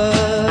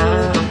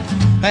above.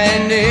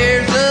 And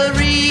there's a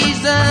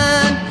reason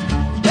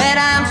that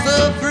I'm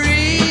so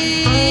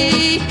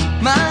free.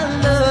 My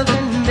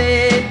loving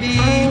baby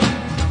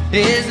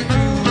is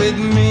through with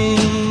me.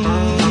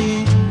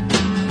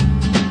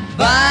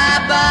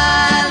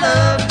 Bye-bye,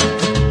 love.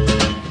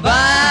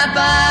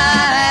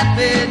 Bye-bye,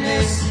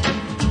 happiness.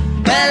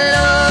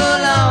 Hello,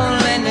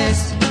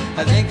 loneliness.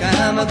 I think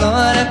I'm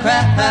gonna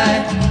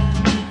cry.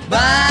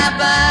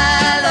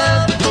 Bye-bye,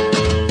 love.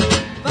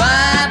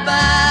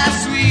 Bye-bye,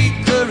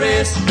 sweet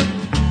caress.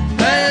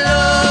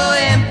 Hello,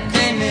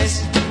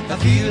 emptiness. I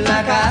feel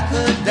like I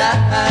could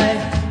die.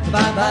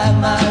 Bye-bye,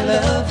 my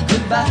love,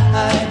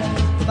 goodbye.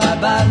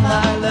 Bye-bye,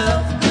 my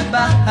love,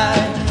 goodbye.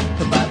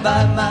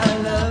 Bye-bye, my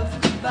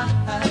love, goodbye.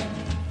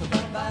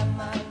 Bye-bye,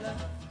 my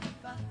love,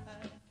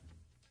 goodbye.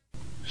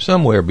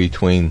 Somewhere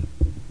between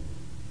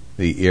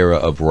the era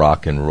of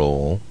rock and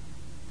roll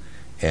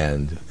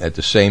and at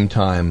the same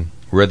time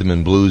rhythm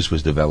and blues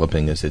was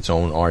developing as its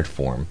own art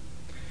form,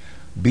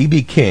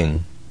 B.B.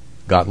 King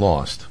got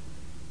lost.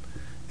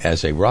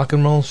 As a rock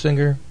and roll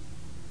singer,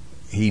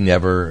 he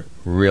never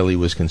really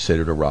was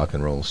considered a rock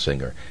and roll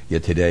singer.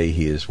 Yet today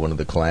he is one of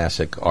the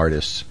classic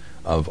artists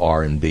of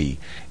R&B.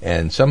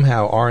 And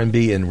somehow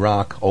R&B and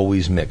rock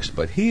always mixed.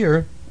 But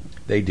here,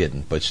 they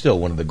didn't. But still,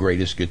 one of the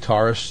greatest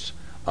guitarists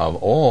of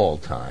all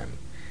time.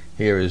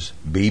 Here is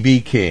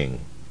B.B. King,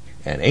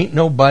 and Ain't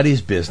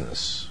Nobody's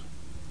Business.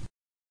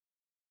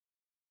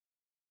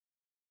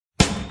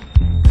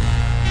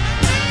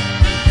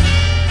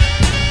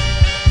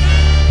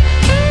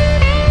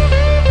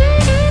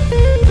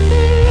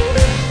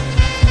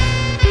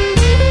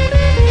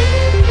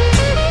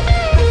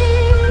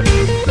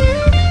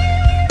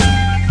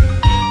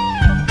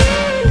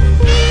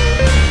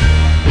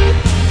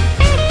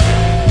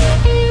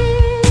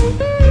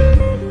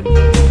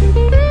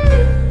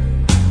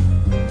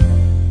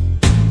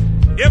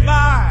 If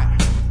I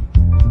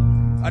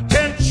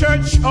attend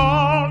church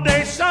all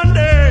day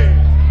Sunday,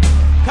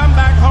 come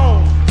back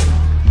home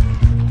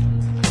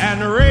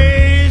and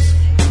raise,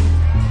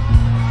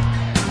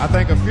 I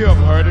think a few of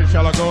them heard it.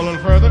 Shall I go a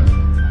little further?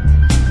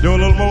 Do a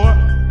little more?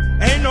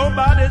 Ain't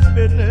nobody's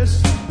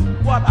business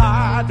what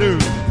I do.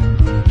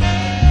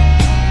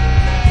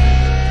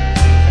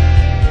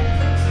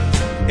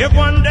 If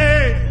one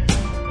day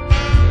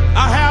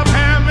I have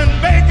ham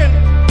and bacon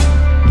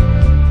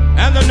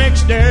and the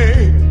next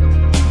day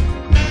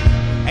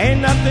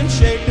ain't nothing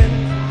shaking.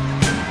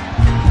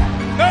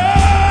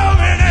 Oh,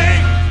 it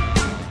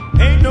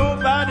ain't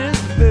nobody's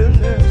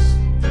business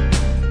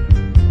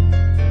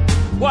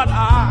what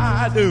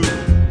I do.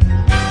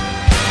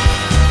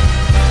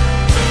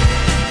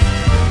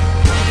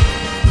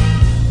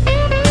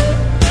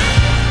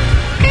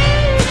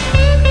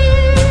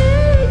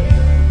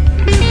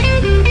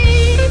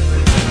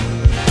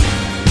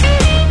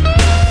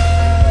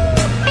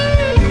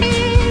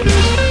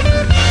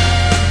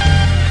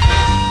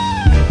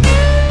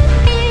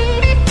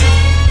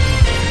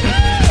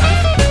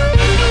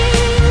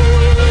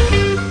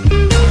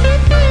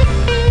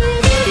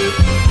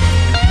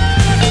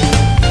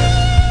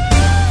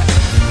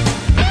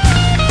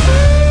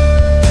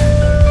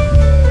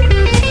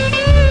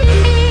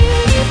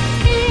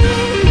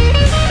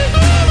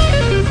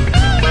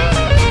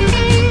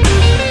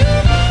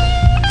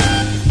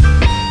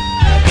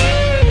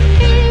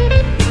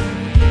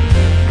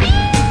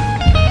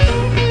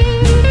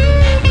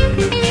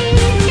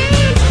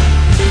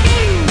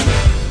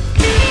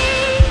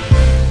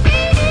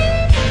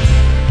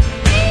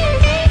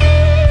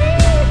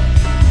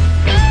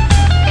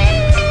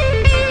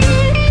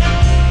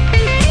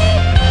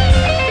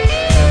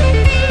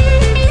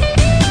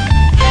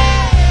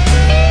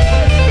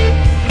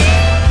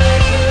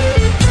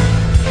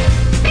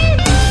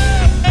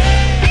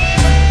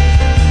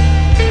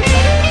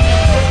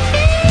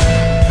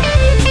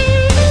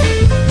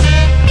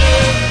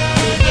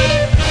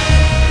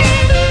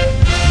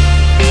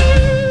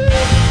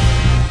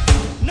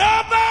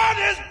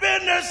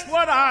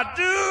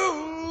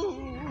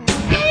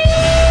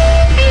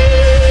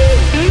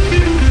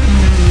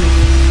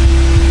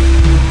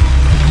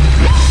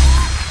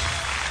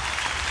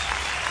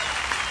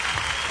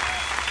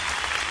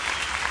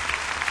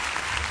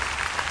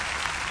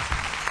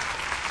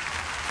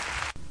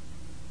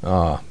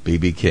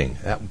 B.B. King.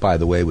 That, by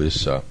the way,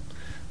 was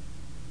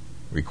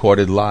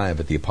recorded live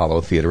at the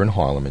Apollo Theater in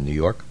Harlem, in New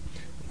York,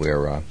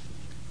 where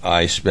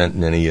I spent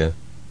many an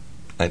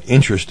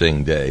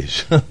interesting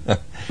days,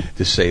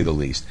 to say the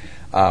least.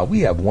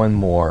 We have one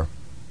more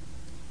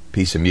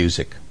piece of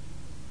music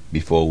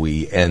before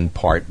we end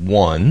part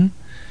one.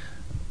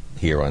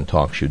 here on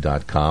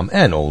TalkShoe.com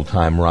and Old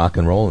Time Rock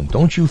and Roll. And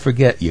don't you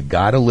forget, you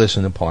got to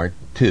listen to part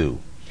 2.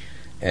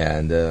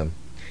 And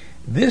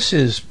this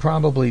is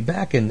probably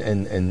back in the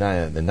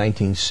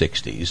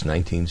 1960s,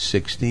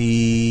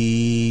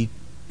 1960,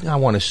 I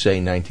want to say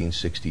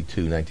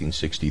 1962,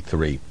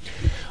 1963,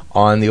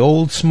 on the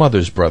old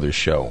Smothers Brothers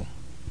show.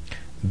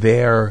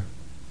 Their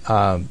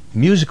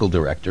musical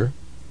director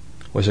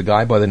was a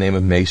guy by the name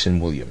of Mason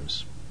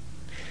Williams.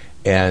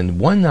 And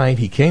one night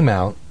he came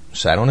out,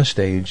 sat on a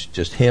stage,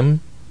 just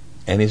him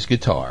and his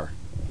guitar,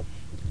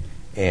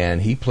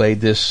 and he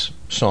played this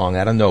song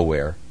out of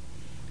nowhere,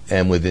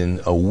 and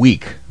within a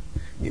week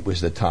it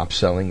was the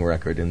top-selling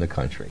record in the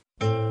country.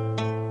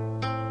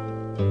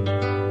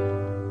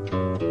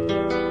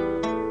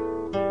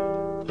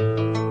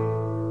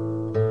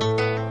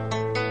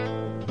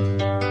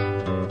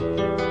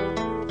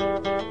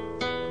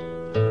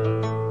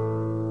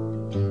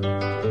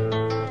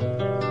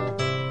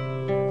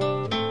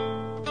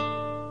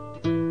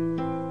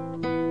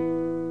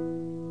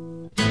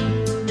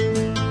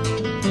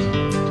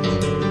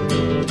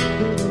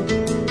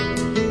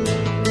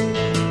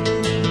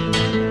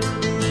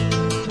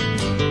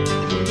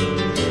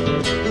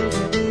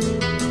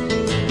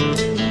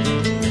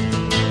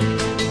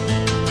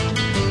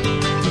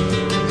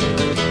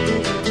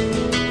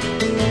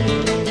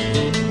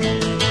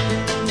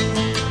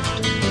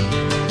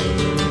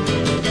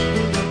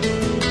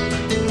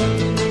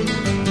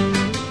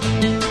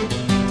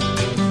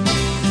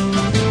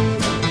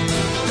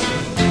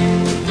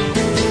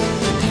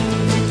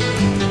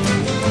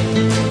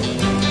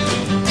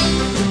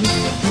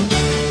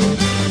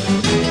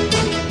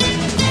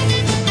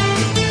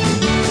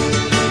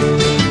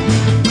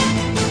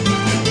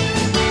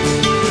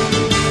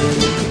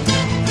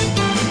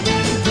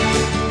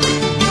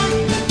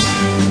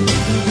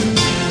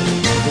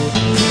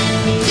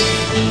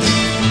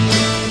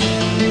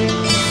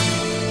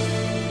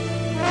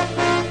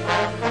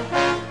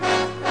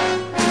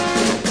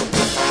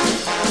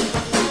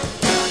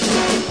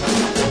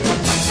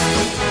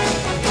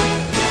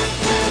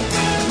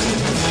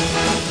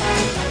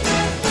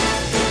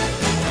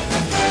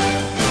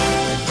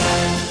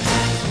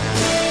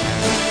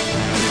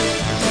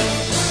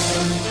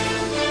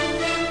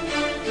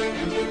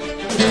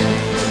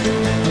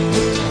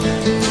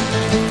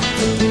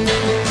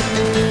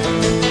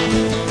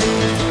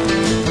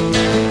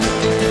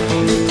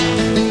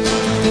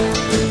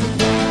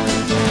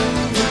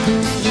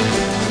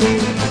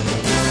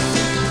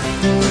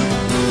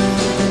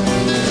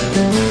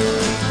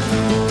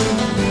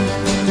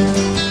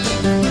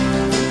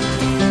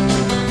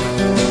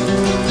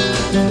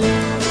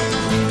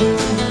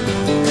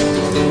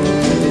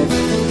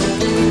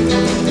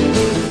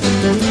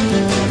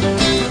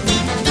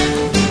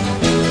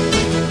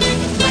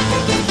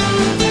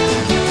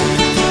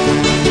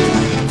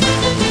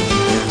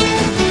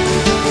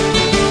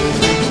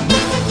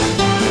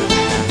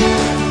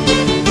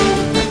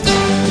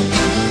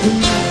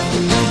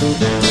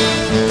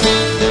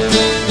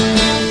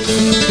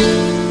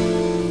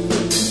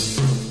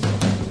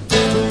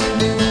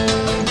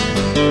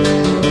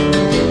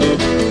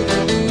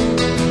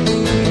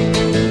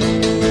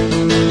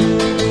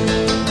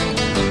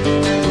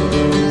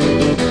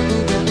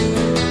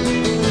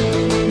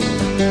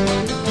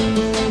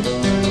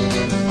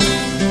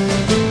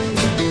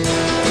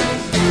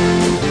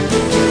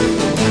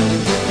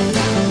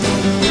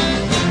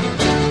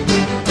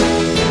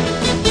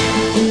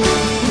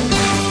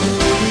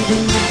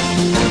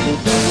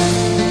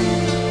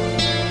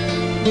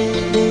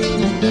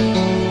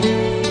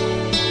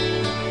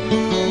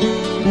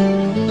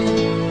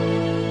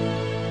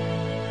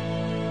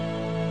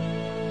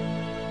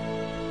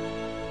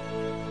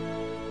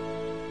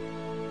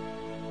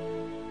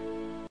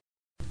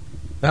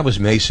 That was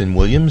Mason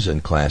Williams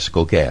and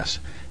Classical Gas.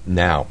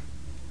 Now,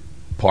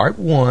 part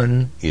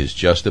 1 is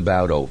just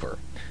about over.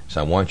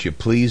 So I want you,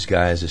 please,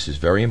 guys, this is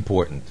very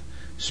important,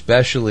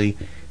 especially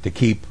to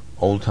keep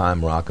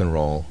old-time rock and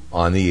roll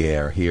on the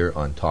air here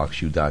on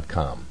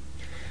TalkShoe.com.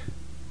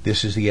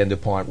 This is the end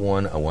of part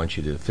 1. I want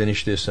you to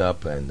finish this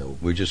up,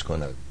 and we're just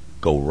going to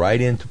go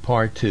right into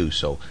part 2.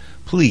 So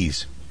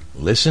please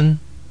listen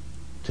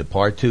to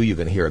part 2. You're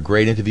going to hear a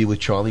great interview with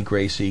Charlie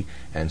Gracie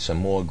and some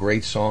more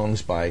great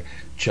songs by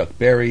Chuck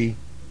Berry,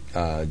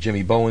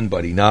 Jimmy Bowen,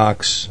 Buddy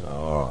Knox,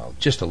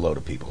 just a load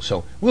of people.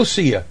 So we'll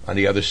see you on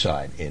the other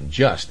side in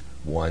just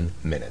 1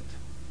 minute.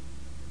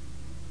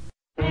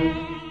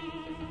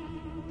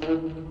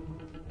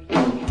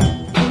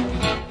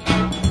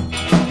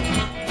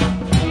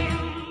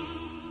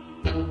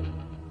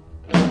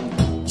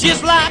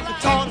 Just like a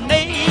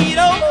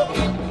tornado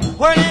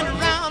whirling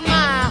around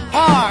my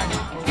heart.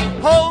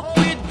 Hope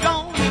we're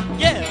gonna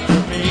get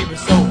baby,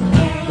 so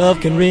love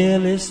can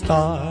really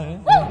start.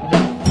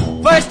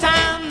 First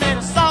time that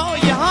I saw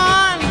you,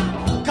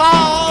 hon,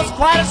 caused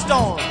quite a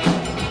storm.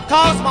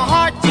 Caused my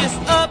heart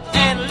just up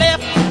and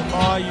left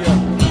for you,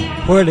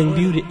 whirling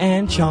beauty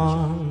and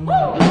charm.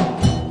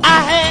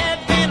 I had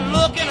been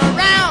looking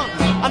around.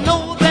 I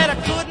know that I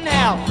couldn't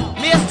have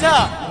missed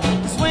her.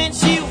 'Cause when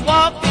she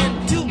walked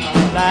into my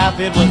laugh,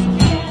 it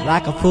was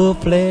like a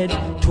full-fledged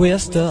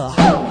twister.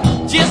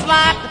 Just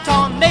like a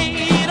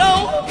tornado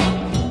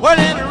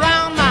whirling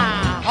around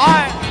my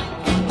heart.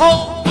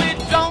 Hope we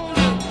don't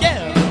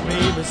together,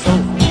 baby, so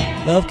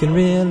love can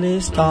really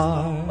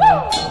start.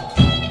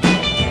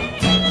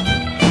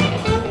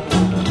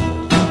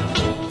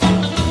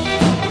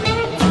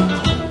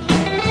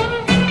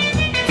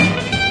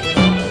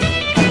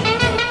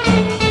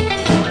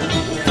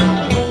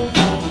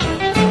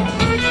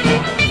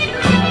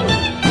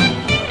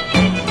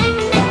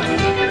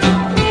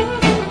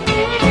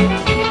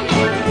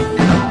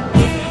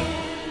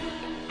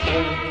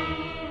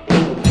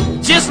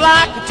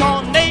 Like a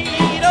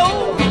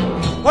tornado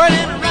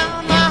whirling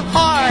around my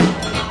heart.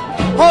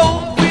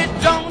 Hope we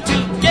don't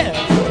together,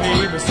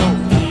 baby, so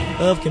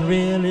love can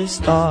really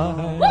start.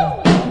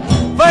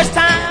 First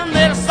time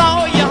that I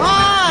saw you,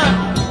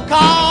 hon,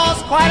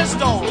 caused quite a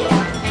storm.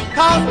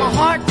 Caused my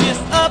heart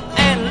just up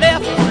and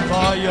left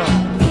for your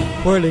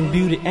whirling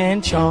beauty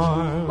and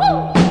charm.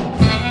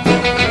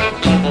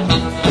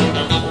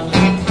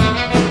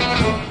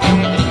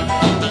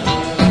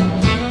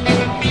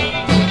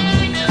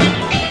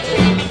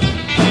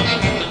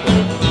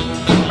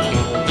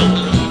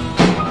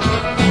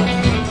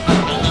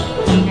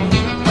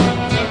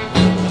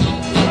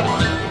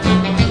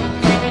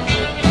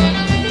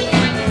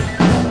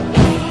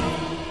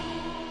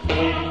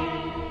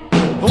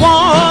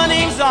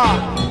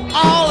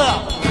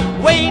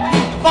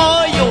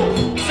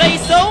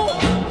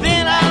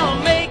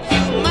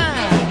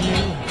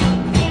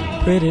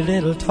 Pretty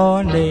little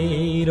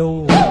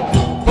tornado,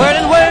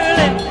 whirling,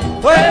 whirling,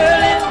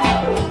 whirling,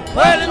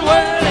 whirling,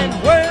 whirling,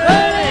 whirling,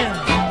 whirling,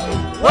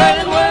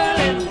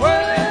 whirling,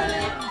 whirling,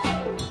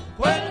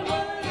 whirling,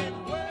 whirling,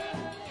 whirling.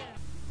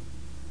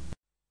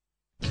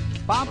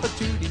 Papa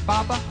Judy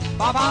Papa,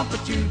 Papa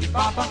Judy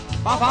Papa,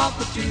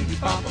 Papa Judy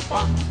Papa,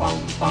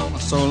 Papa.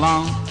 So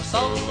long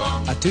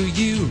to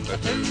you.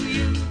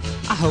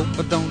 I hope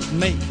I don't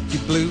make you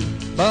blue,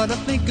 but I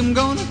think I'm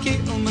gonna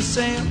kill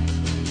myself.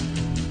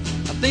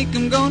 I think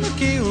I'm gonna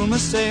kill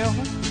myself.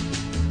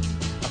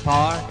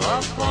 Apart,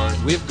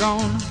 we've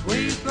grown,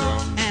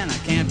 and I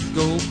can't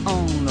go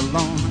on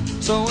alone.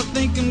 So I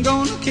think I'm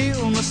gonna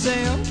kill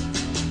myself.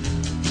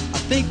 I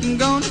think I'm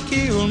gonna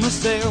kill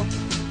myself.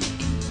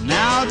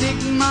 Now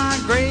dig my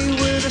grave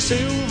with a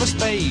silver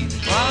spade,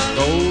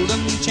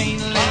 golden chain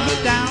let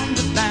me down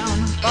to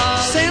down.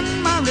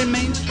 Send my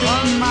remains to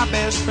my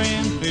best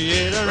friend,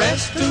 yeah, the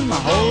rest to my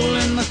hole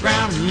in the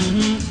ground.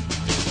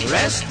 The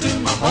rest to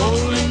my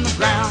hole in the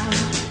ground.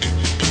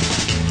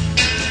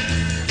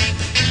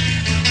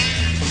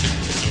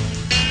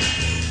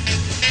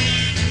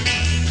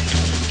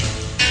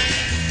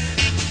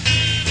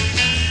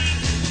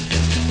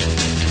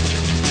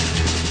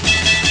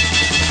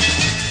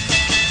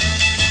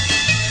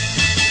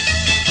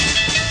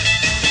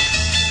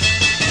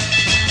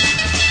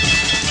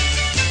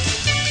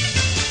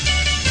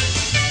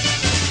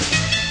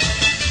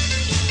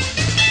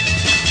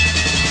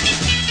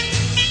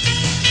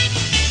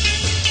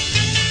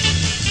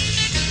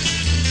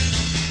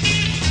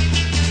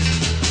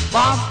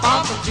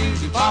 Papa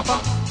Judy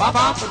Papa,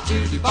 Papa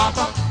Judy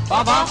Papa,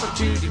 Papa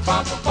Judy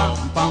Papa, bom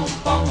bom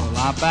bom.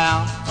 I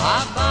bow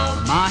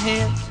my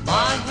head,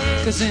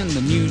 'cause in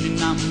the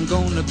morning I'm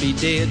gonna be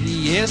dead.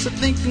 Yes, I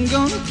think I'm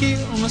gonna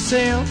kill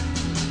myself.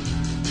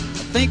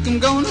 I think I'm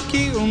gonna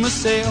kill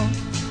myself.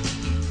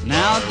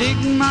 Now dig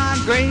my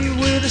grave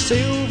with a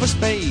silver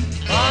spade,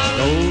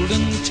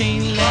 golden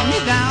chain let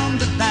me down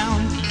to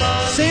down.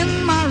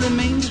 Send my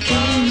remains to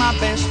my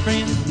best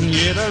friend,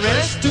 yeah, the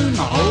rest to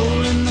my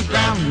hole in the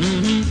ground.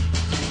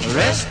 The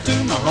rest to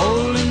my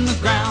hole in the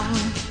ground.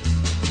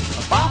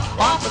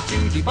 Papa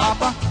Judy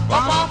Papa,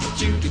 Papa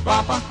Judy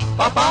Papa,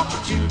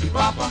 Papa Judy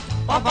Papa,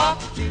 Papa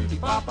Judy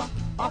Papa,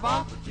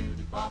 Papa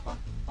Judy Papa,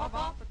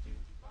 Papa Judy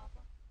Papa.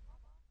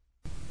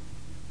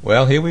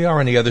 Well, here we are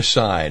on the other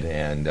side,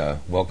 and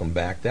welcome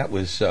back. That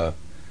was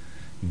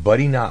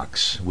Buddy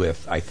Knox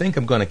with I Think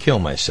I'm Gonna Kill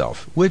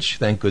Myself, which,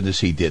 thank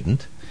goodness, he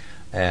didn't.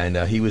 And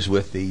he was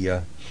with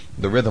the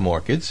Rhythm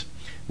Orchids,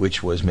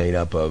 which was made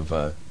up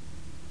of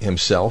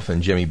himself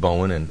and Jimmy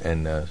Bowen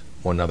and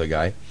one other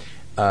guy.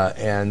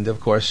 And, of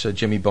course,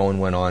 Jimmy Bowen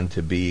went on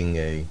to being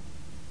a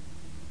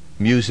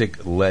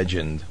music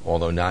legend,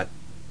 although not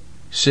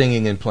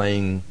singing and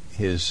playing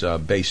his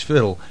bass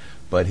fiddle,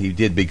 but he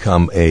did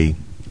become a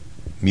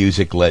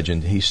music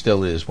legend. He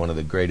still is one of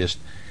the greatest,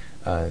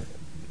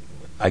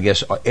 I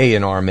guess,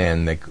 A&R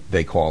man,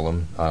 they call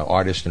him,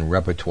 artist and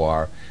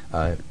repertoire,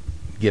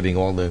 making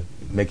all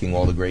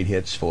the great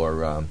hits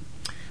for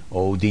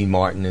Dean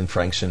Martin and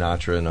Frank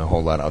Sinatra and a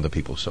whole lot of other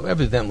people. So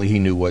evidently he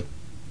knew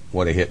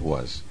what a hit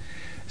was.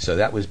 So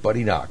that was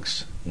Buddy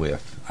Knox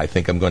with I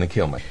Think I'm Going to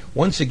Kill Myself.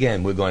 Once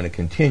again, we're going to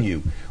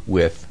continue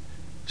with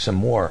some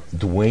more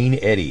Dwayne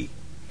Eddy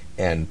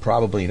and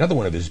probably another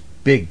one of his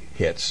big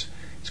hits.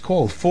 It's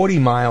called 40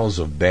 Miles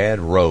of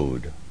Bad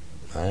Road.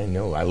 I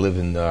know, I live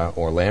in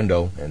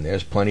Orlando, and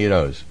there's plenty of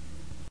those.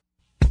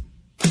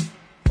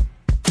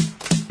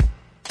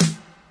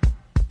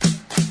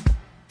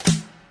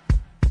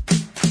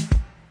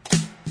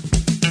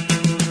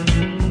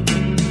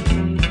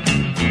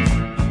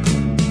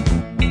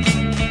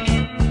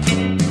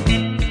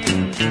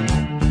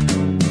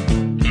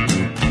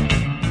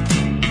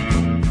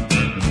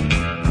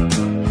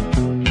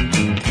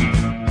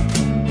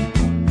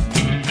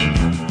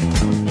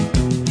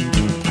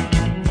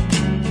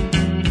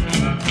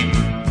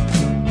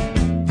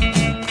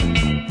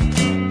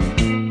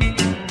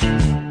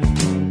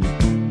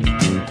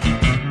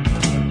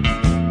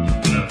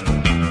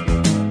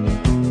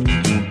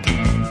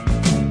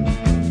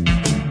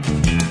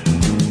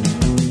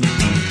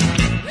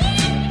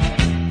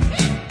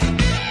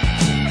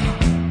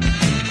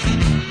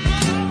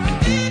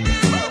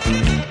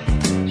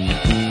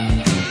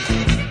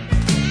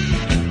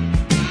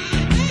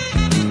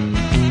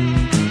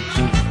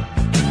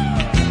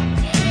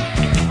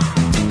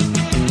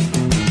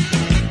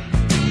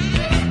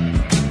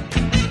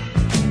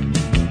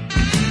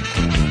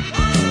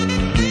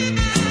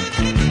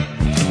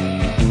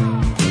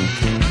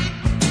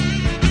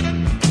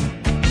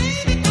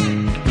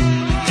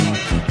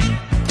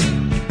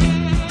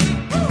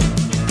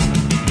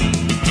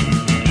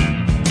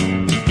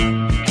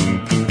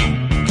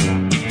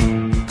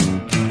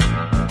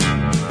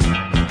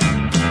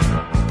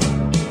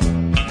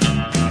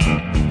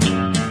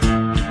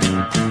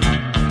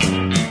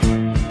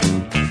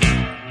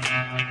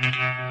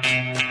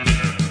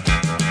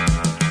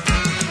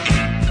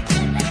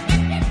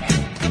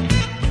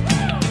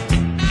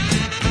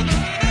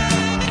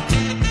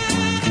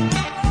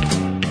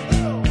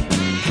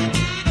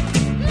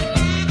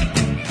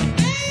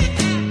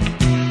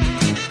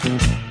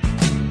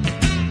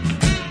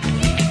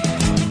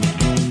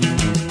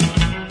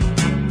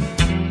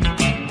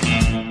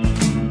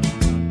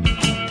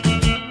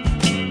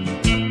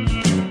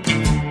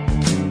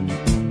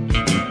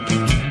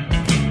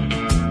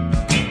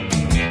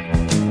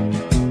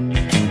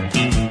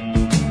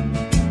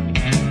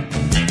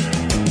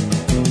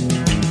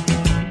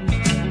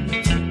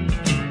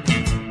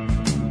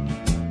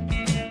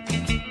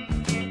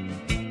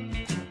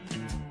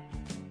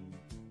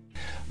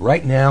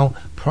 Right now,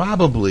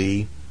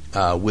 probably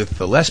with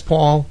the Les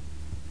Paul,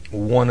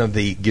 one of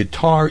the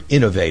guitar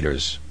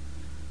innovators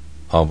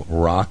of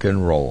rock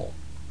and roll.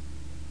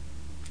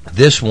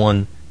 This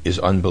one is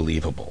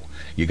unbelievable.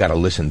 You got to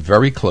listen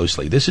very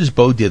closely. This is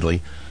Bo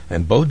Diddley,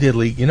 and Bo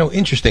Diddley,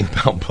 interesting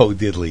about Bo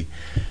Diddley,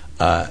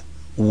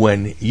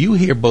 when you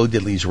hear Bo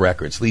Diddley's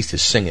records, at least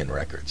his singing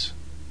records,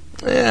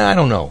 I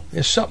don't know,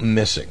 there's something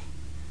missing.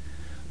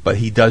 But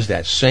he does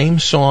that same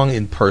song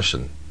in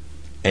person,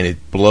 and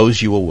it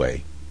blows you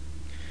away.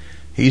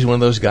 He's one of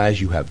those guys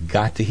you have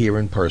got to hear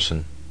in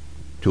person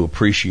to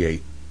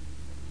appreciate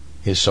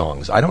his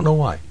songs. I don't know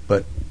why,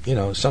 but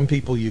some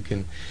people you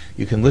can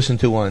listen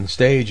to on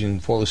stage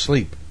and fall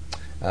asleep,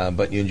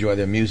 but you enjoy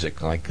their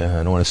music. Like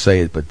I don't want to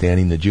say it, but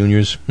Danny and the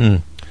Juniors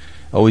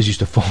always used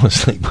to fall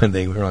asleep when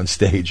they were on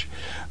stage.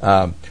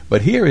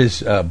 But here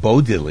is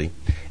Bo Diddley,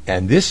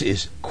 and this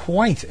is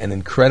quite an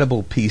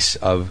incredible piece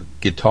of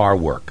guitar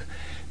work.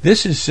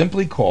 This is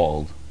simply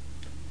called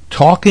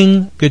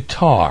Talking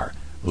Guitar.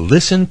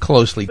 Listen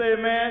closely. Say,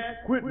 man,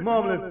 quit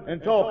mumbling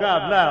and talk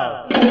out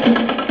loud.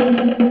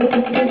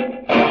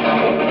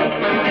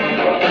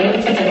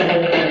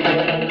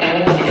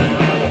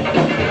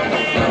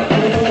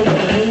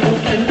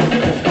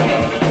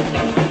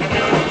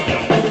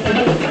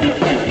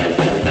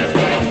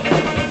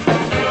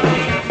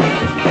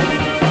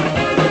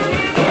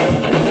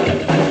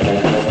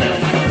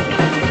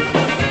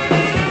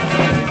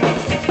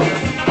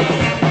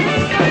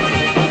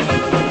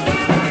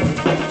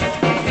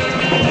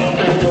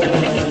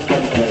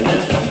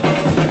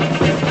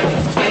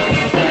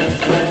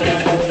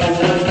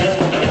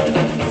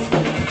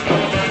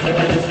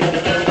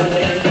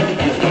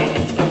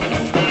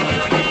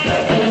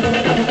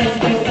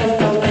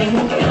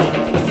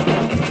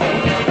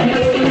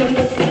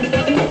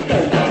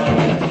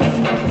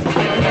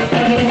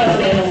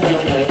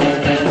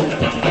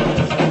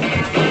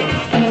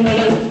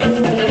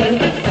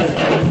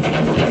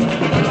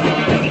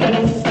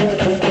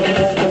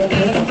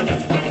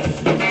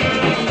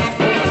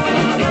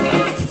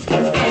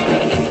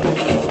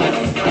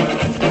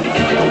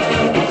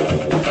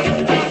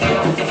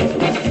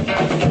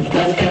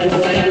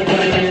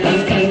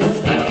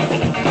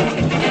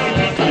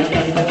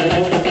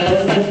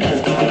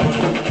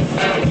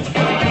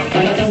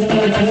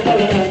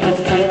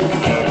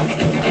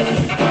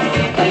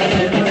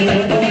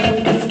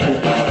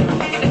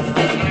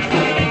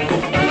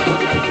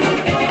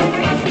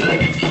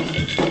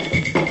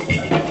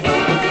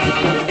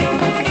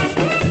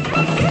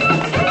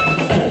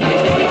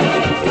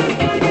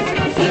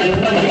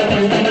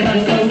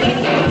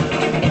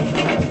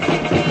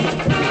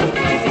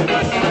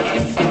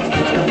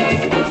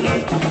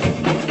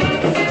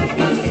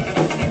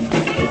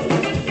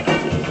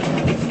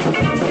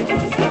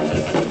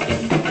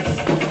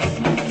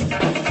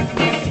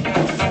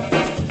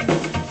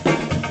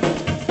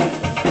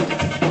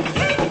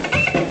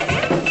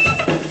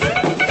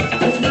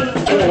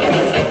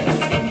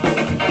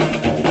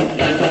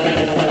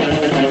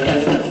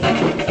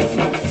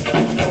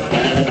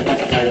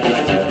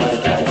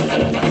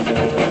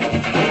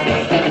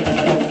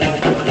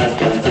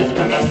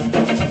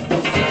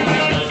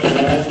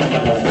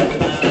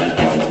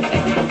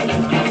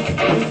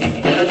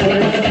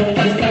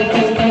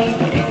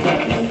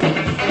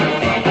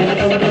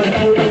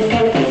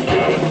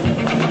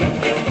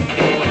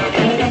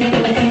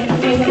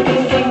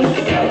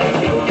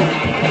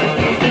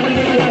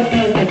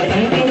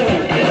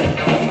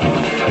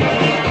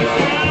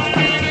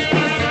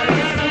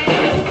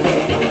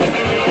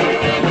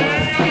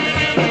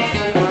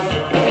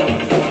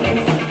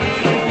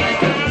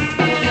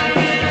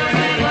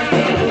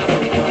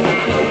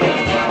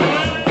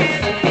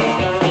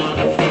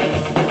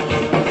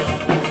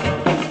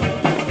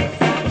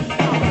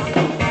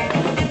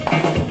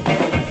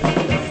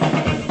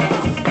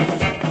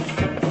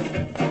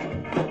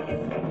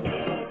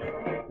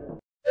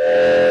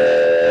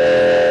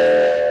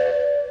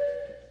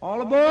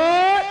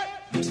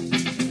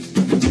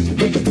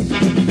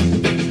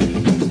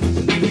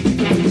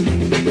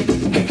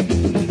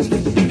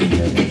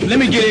 Let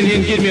me get in here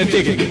and get me a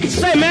ticket.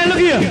 Say, man, look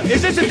here.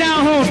 Is this a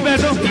down-home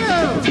special?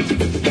 No.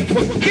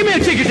 Well, give me a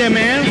ticket there,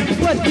 man.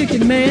 What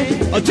ticket, man?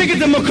 A ticket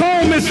to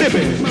Macomb,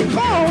 Mississippi.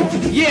 Macomb?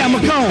 Yeah,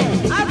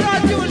 Macomb. I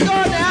thought you was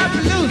going to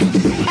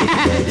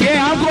Appaloosa.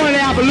 Yeah, I'm going to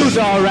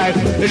Appaloosa, all right.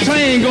 The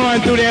train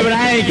going through there, but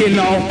I ain't getting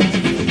off.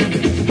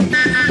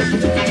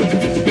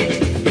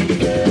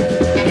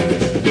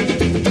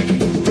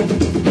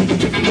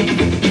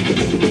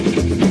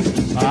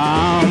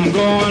 I'm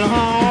going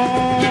home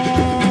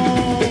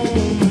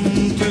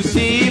to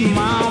see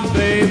my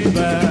baby.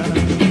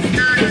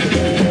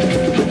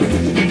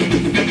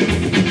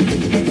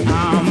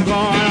 I'm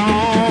going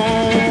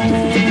home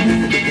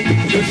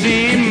to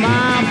see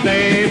my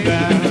baby.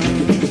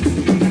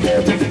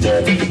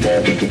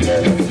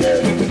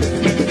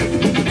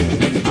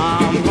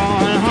 I'm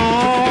going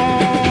home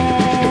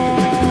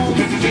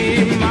to see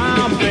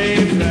my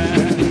baby.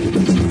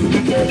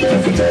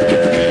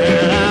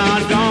 And I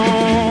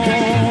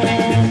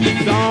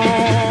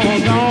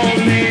don't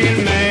mean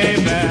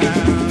maybe.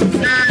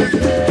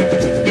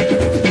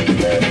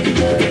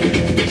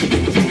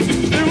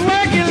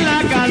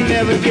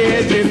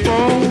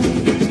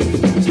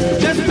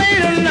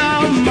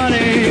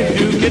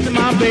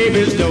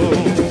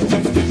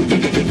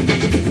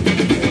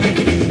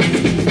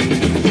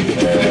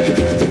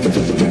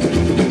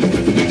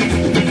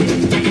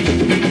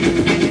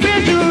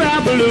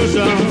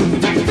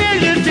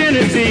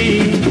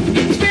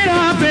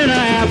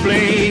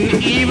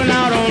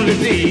 to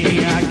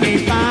see. I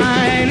can't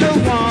find a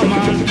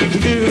woman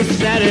to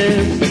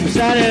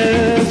satisfy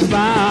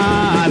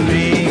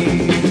me.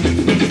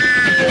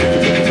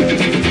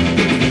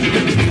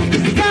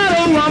 Got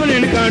a woman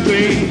in the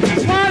country,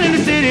 one in the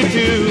city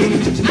too.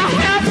 I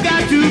have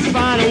got to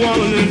find a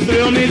woman to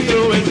thrill me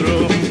through and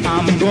through.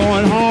 I'm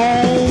going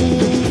home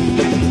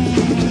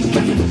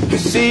to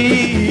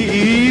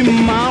see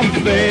my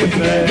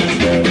baby.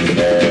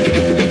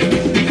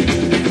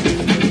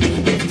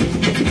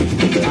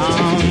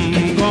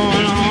 I'm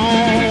going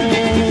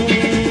home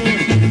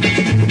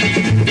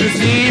to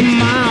see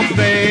my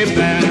baby.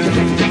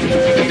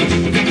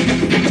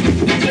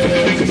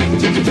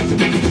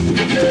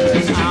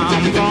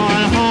 I'm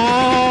going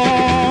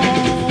home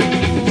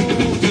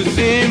to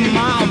see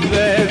my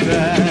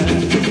baby.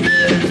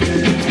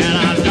 And I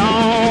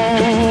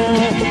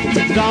don't,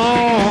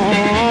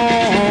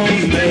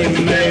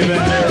 baby.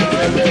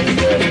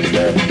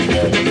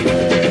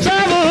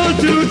 Travel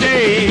 2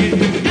 days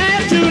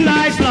and 2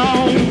 nights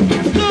long.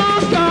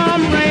 Good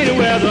come rainy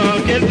weather,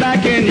 get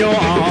back in your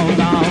arms.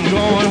 I'm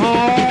going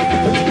home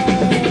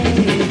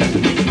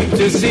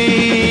to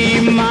see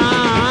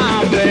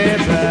my baby.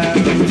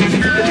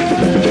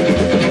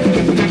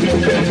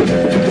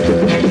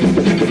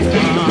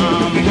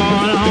 I'm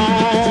going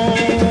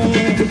home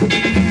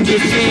to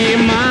see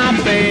my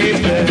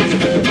baby.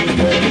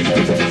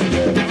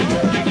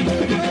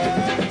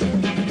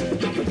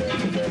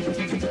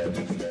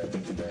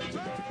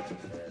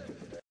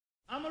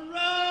 I'm a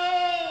road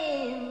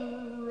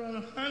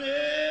runner, honey.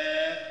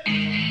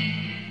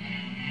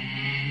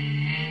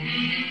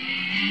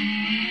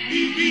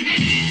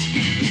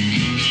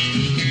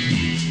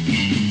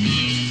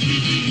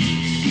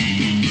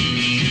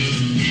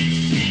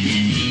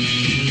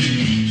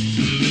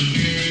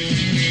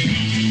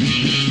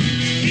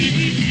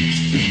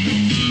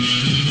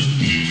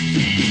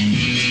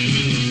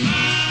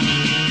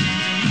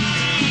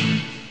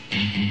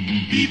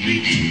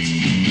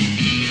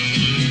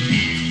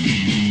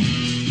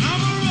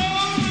 I'm a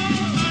road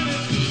runner, honey,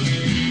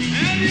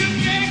 and you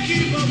can't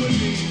keep up with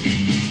me.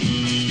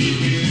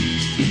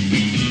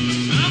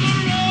 I'm a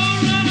road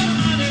runner,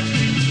 honey,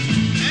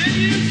 and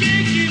you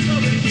can't keep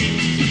up with me.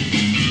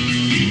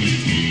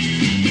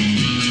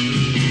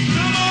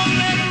 Come on,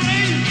 let it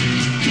rain,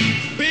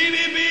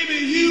 baby, baby,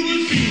 you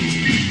will see.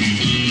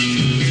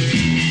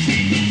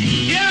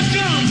 Here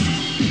comes.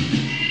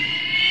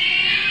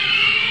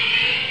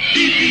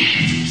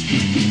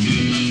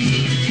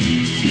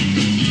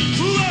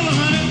 Move over,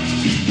 honey.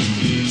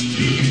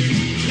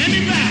 Let me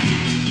back.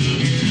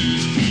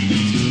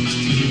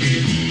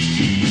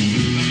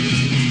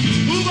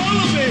 Move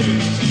over, baby.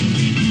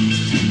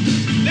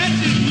 Let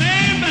this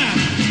man back.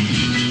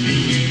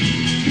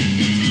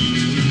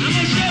 I'm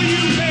gonna show you,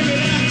 baby,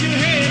 that I can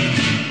head.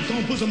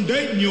 Gonna put some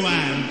dirt in your eye.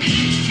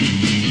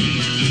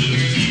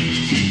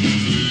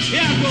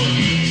 Here I go.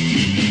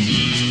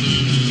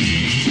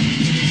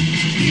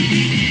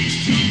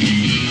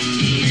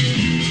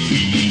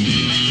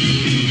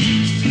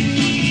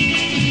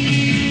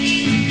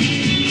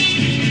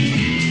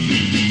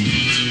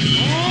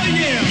 Oh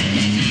yeah,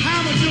 how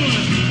am I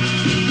doing?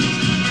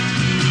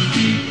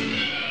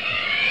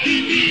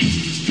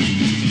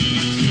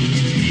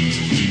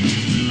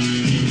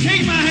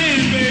 Take my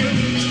hand, baby.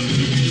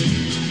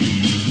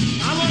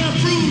 I want to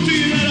prove to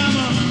you that I'm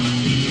a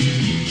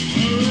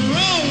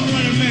road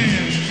running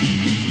man.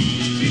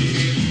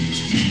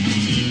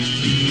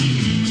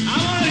 I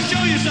want to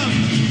show you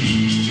something.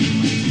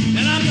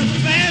 That I'm the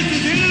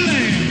fastest in the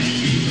land.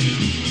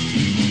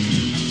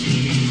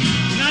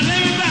 Now let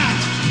me back.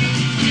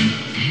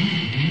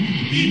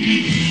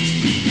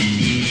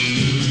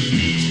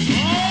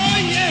 Oh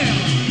yeah.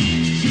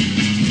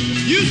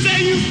 You say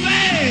you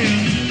fast.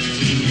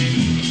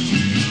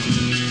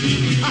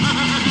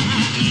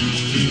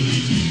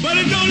 But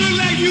it don't look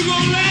like you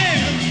gonna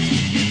last.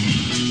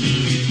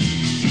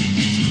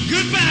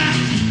 Goodbye.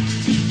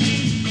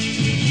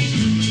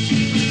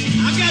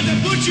 I got to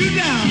put you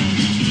down.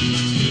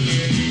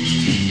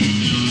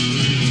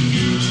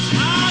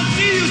 I'll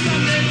see you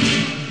someday,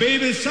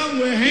 baby,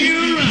 somewhere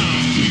hanging around.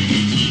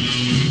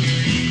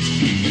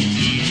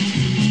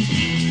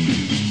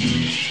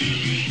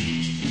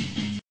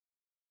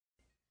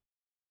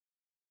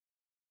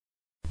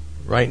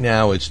 Right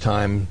now, it's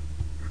time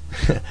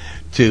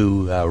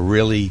to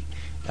really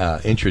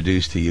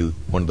introduce to you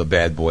one of the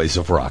bad boys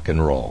of rock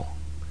and roll.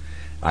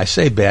 I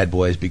say bad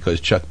boys because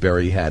Chuck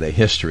Berry had a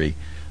history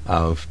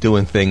of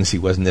doing things he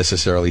wasn't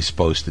necessarily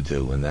supposed to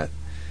do, and that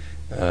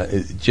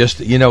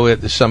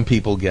some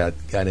people got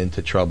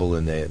into trouble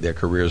and their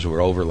careers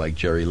were over, like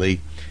Jerry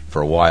Lee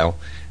for a while.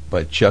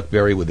 But Chuck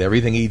Berry, with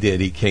everything he did,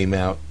 he came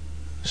out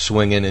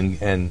swinging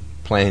and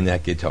playing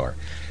that guitar.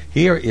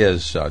 Here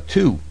is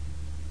 2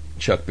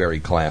 Chuck Berry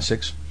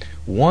classics.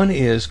 One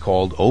is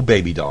called Oh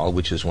Baby Doll,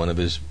 which is one of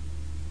his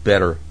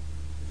better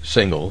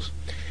singles,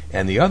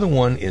 and the other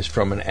one is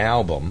from an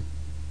album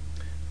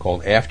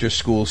called After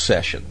School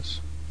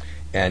Sessions,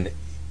 and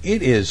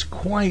it is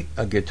quite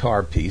a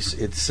guitar piece.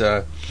 It's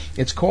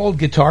called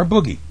Guitar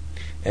Boogie,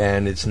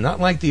 And it's not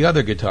like the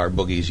other guitar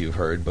boogies you've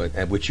heard, but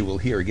which you will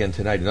hear again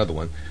tonight, another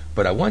one.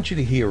 But I want you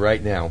to hear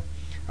right now.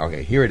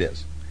 Okay, here it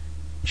is.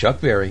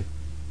 Chuck Berry,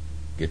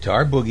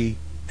 Guitar Boogie,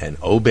 and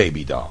Oh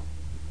Baby Doll.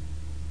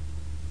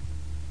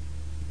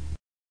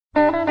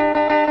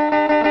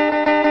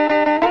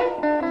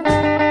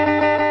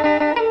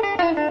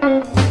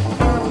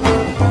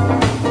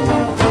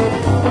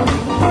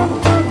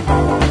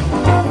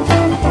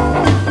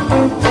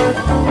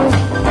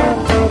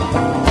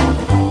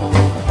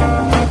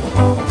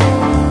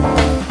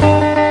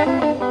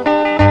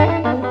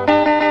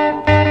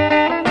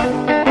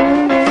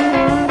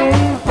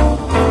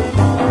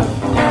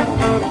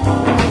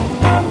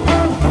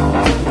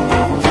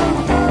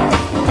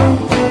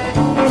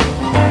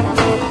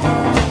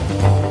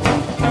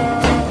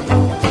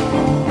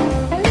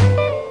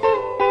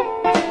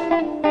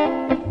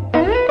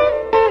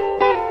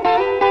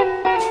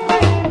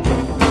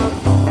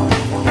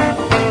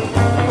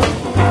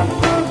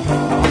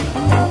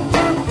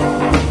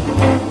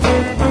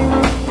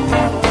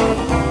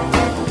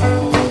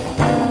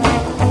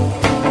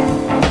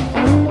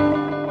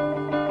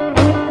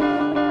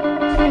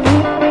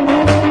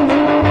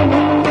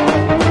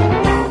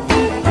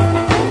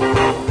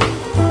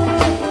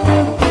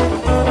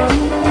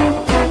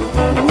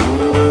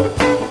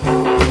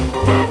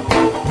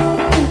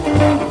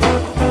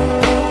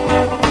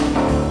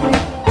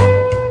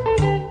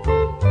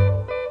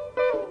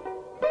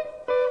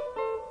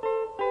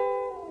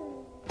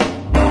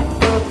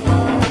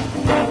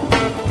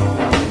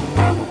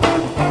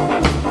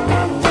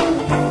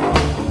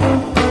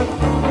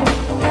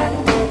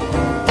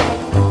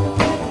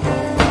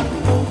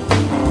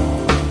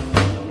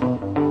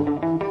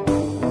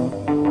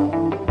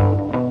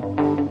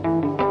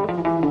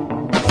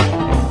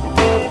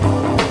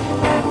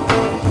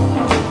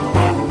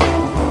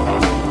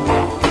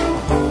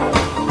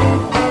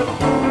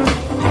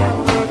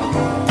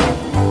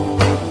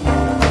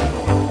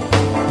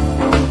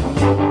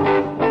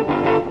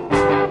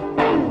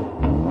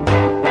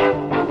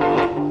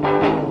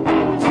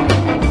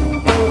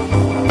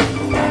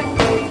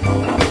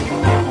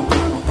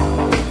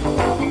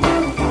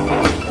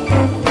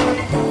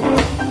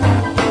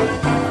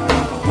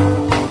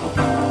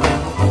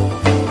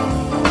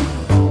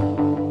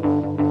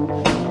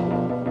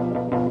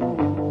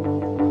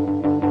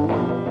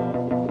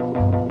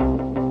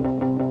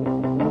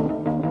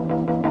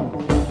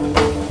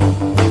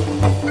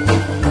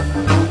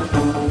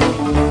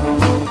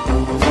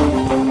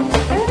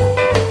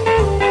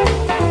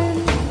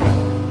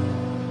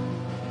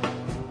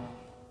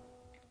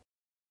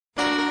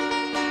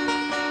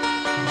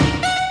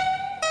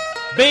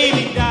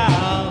 Baby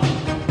doll,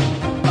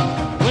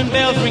 when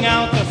bells ring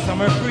out the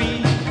summer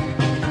breeze.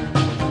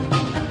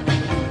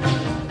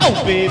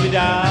 Oh, baby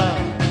doll,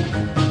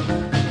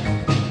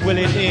 will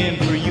it end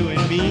for you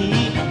and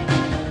me?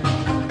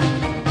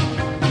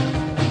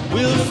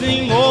 We'll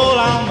sing old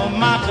alma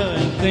mater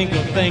and think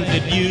of things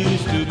that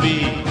used to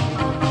be.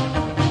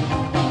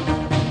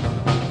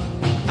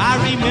 I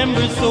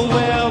remember so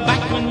well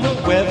back when the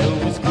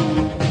weather was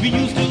cool. We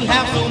used to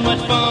have so much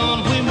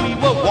fun when we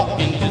were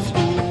walking to school.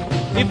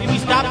 If we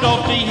stopped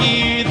off to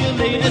hear the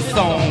latest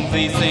songs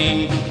they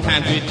sing,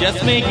 times we'd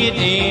just make it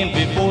in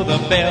before the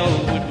bell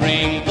would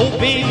ring. Oh,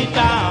 baby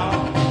doll,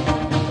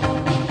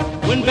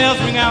 when bells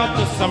ring out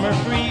the summer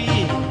free.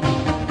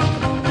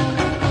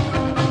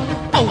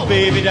 Oh,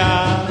 baby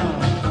doll,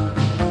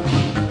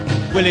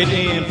 will it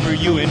end for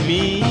you and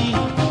me?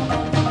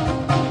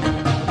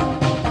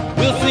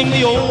 We'll sing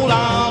the old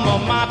alma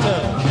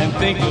mater and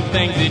think of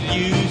things that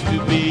used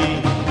to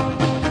be.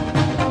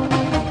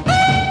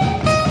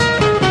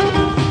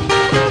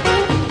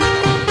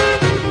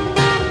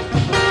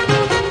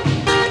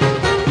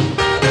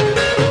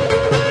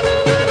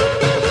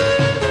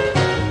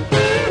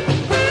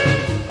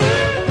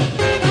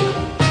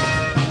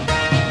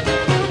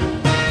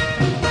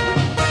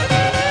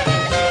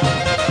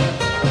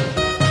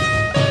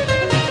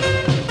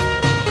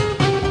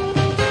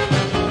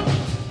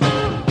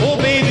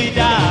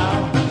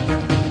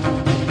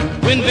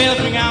 When bells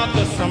ring out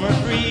the summer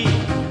breeze.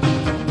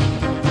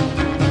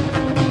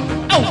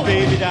 Oh,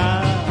 baby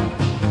doll,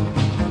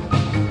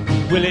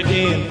 will it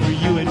end for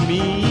you and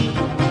me?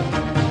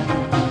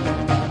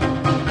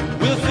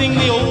 We'll sing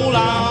the old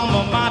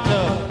alma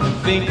mater and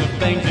think of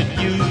things that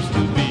used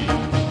to be.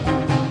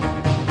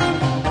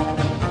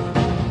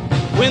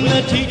 When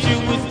the teacher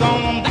was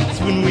gone, that's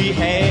when we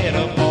had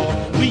a ball.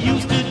 We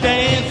used to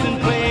dance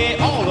and play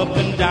all up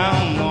and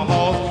down the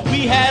hall.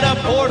 We had a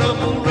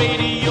portable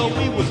radio,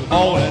 we was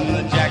all in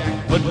the jack,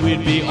 but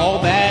we'd be all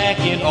back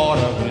in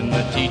order when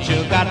the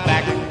teacher got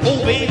back.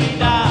 Oh, baby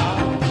doll,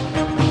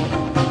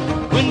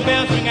 when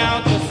bells ring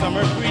out the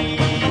summer breeze.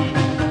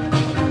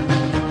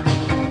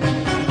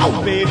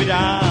 Oh, baby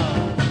doll,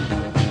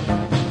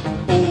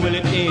 oh, will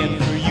it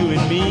end for you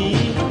and me?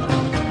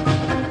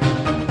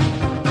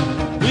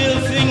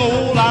 We'll sing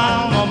old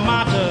alma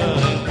mater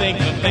and think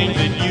of things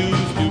that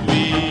used to be.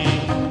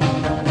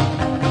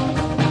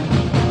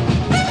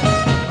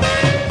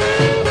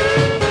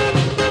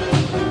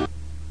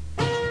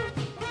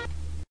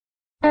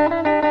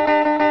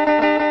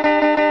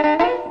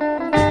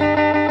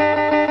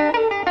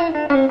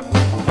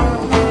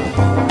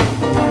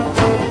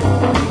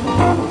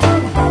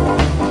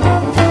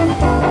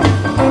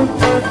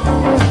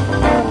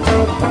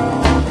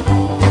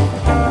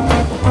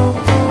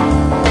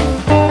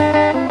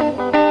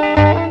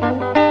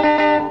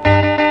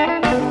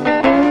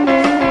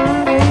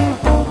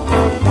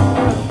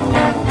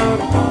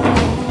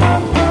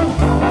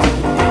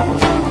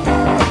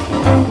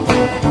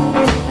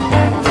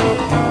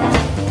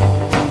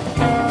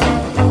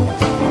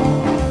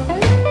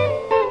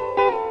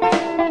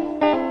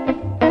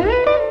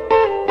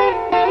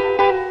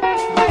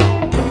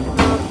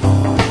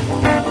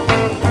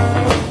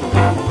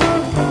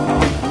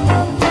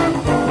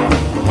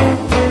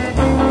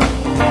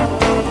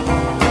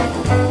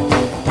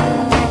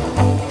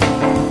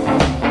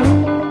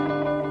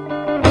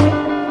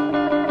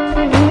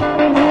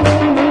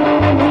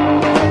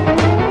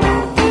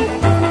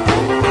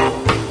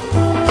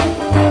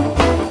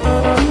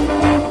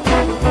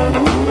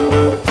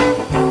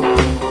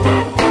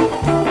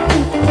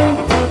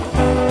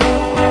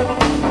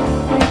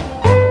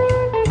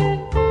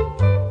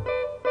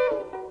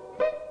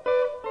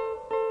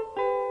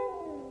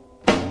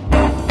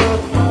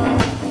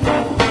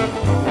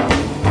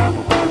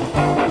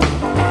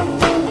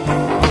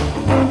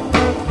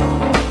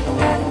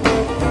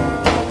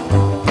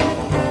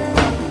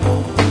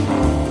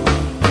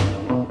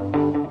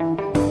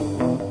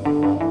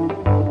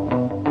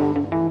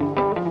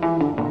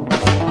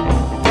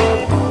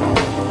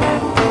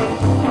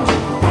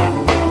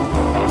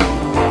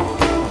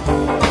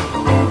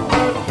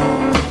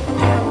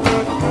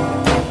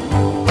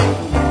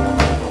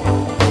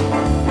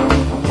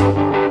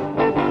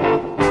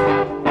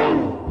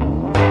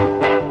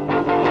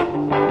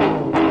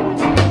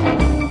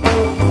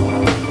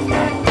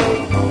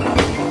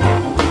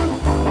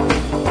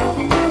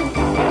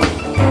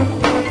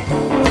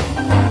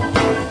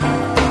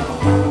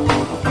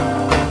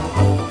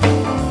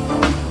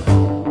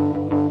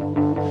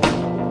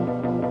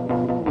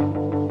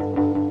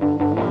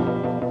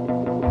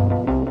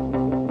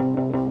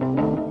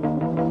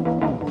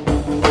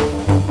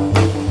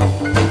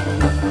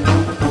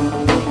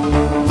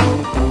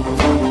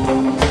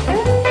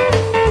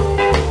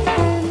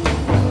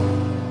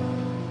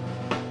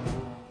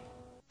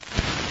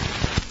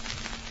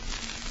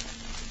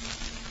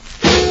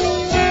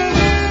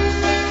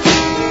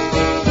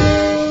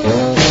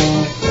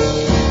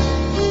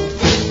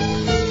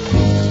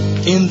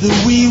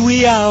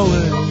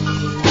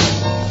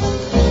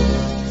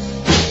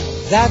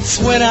 That's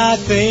when I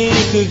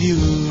think of you.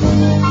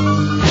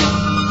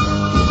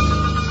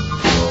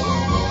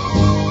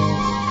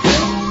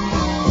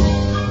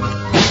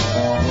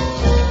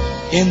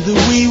 In the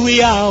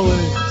wee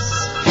hours,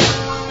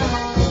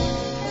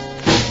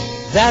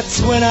 that's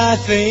when I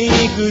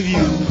think of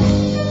you.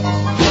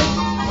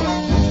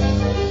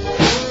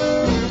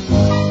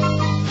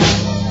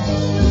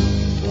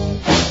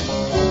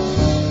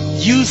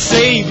 You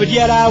say, but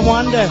yet I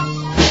wonder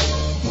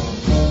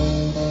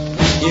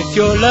if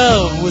your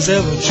love was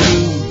ever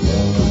true.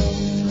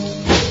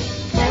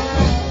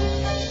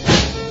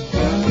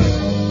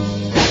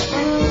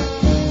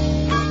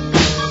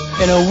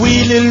 In a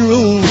wee little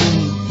room,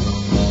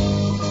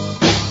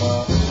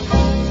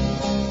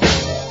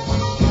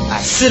 I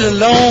sit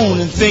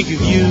alone and think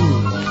of you.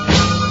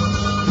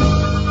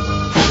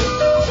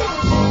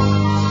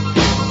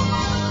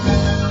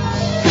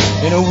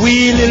 In a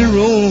wee little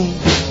room,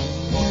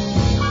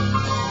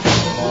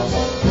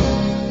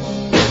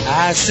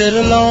 I sit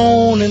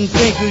alone and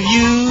think of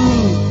you.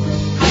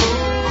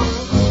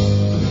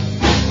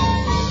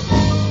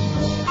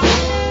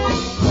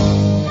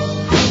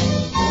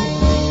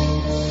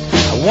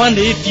 I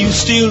wonder if you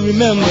still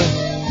remember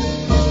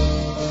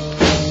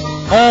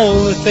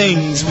all the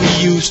things we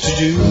used to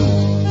do.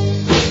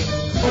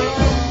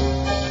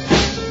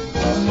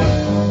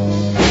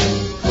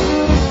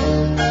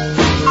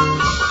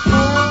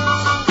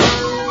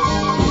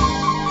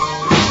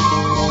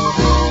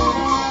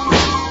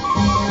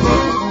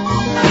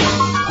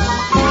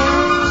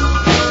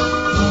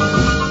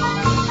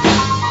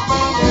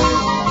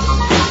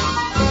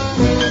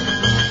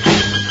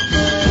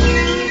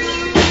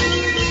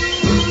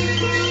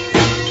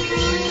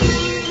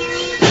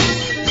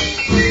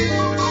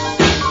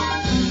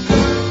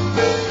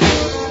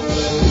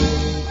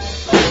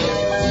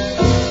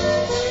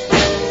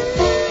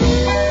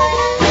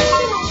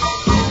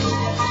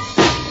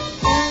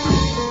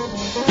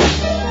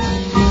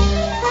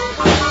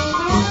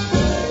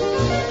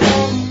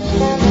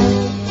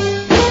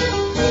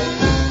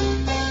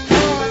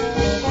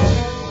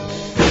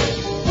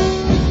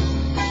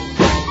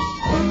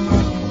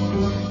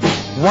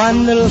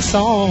 One little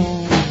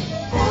song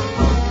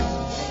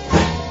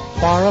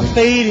for a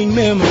fading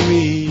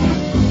memory.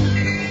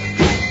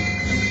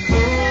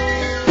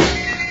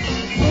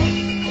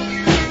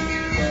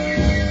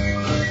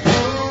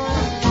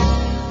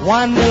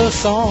 One little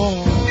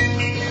song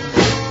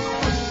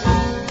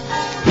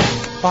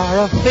for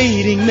a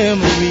fading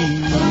memory.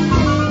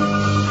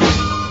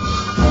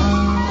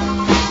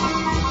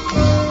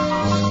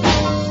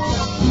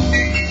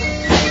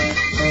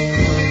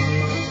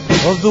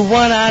 Of the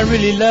one I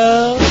really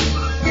love,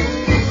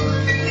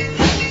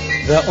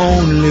 the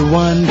only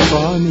one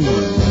for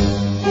me.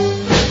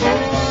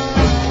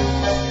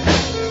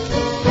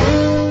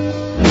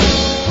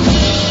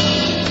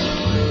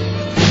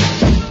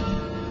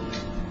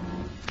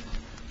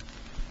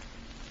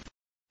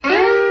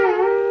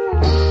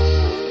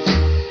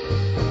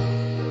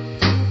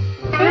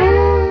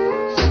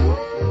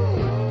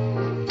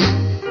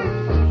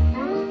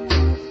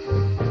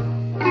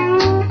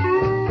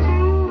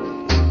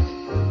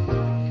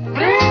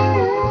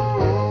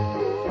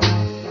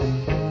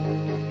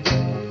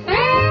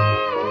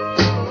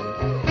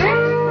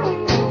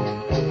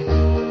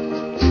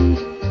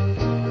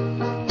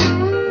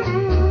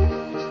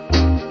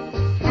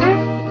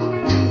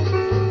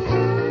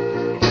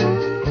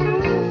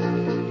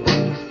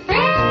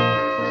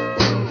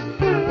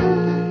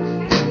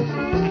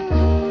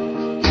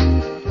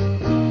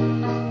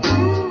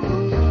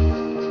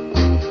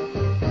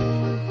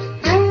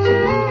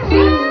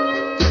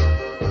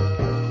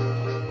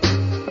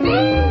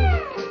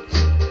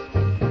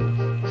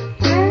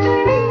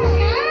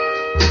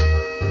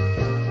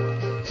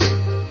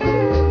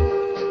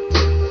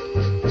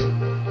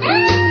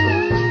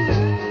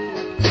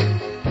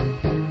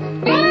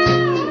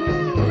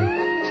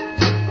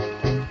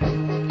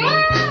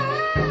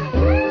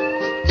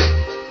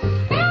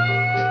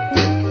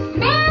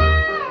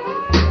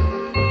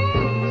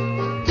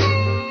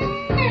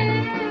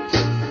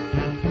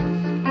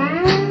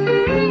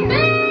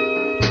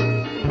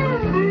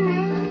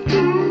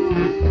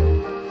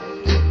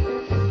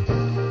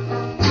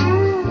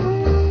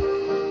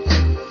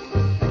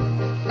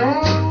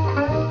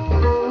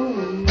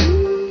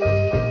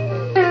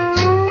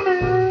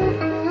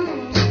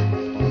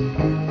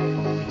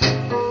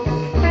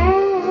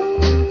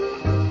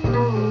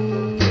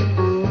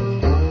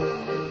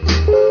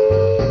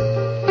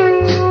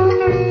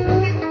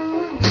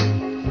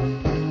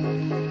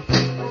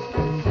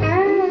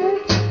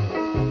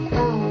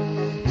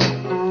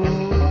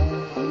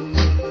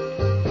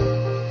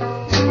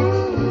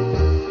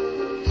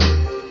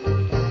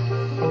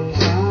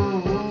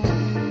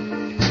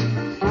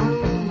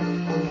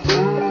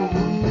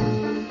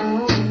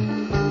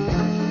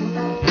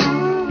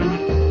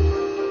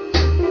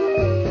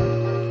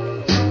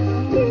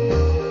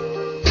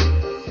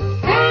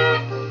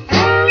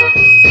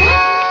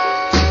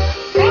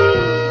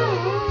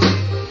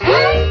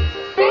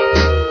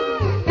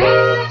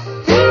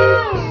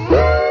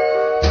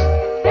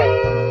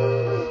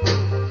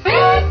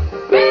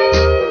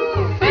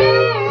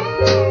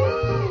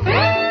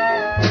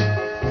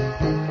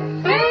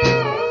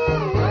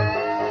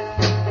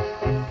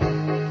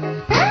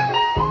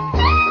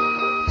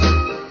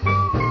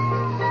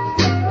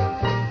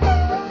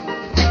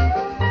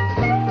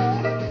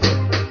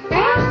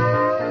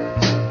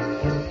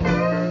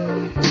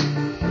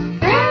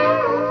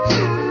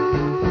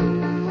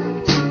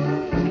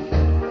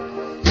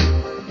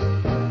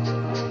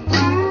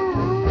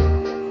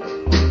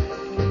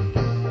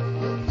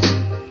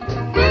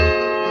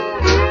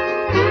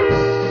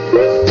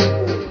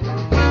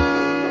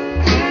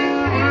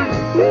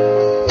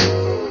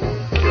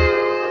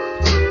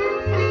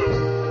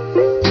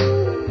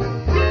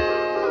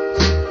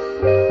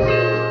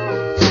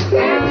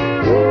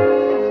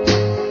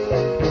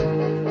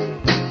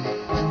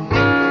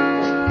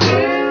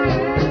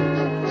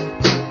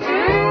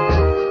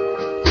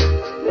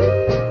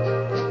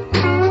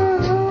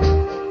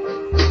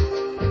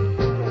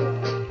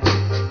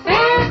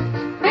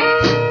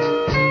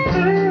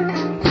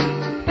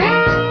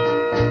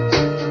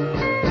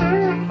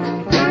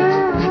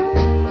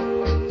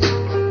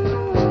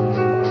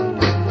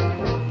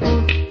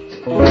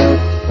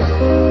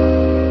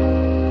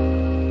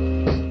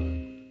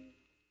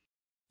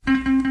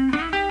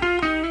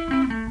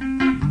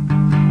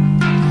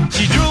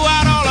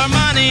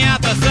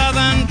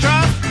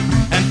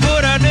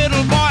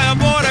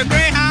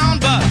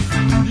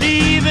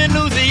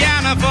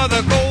 for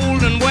the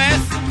golden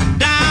west.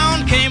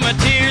 Down came her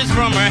tears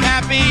from her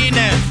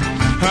happiness.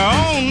 Her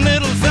own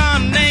little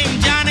son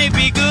named Johnny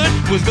B. Good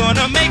was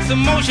gonna make some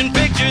motion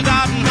pictures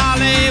out in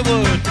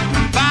Hollywood.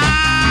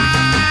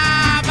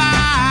 Bye,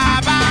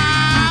 bye,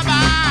 bye,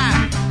 bye.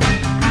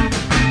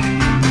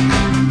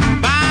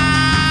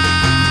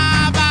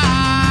 Bye,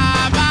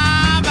 bye,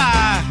 bye,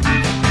 bye.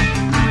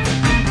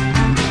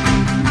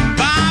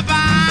 Bye,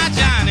 bye,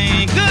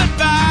 Johnny.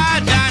 Goodbye,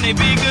 Johnny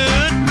B.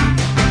 Good.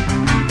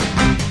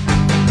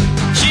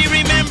 She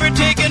remembered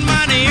taking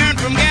money earned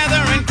from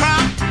gathering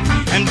crop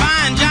and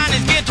buying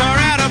Johnny's guitar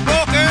at a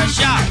poker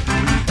shop.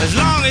 As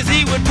long as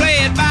he would play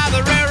it by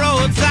the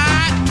railroad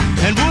side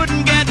and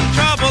wouldn't get in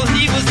trouble,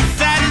 he was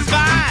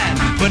satisfied.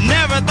 But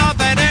never thought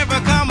there'd ever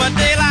come a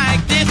day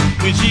like this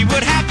when she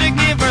would have to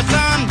give her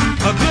son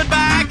a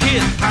goodbye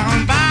kiss.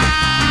 Bye,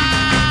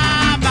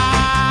 bye,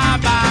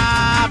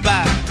 bye,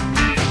 bye.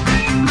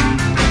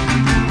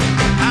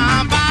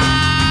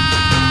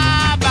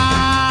 Bye,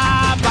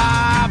 bye,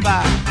 bye,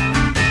 bye.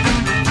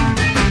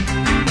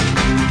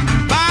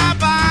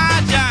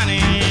 Bye-bye,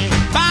 Johnny.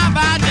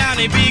 Bye-bye,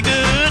 Johnny, be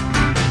good.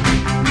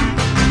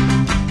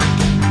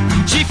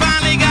 She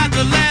finally got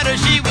the letter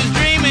she was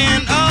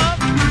dreaming of,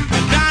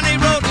 and Johnny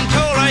wrote and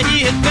told her he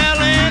had fell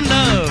in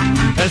love.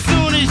 As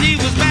soon as he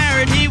was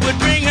married, he would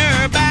bring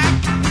her back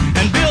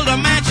and build a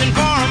mansion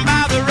for him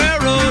by the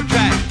railroad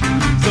track.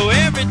 So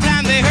every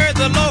time they heard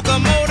the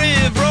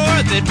locomotive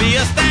roar, they'd be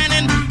a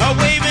standing, a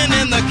waving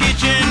in the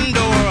kitchen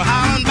door,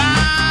 howling bye,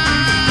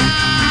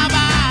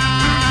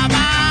 bye,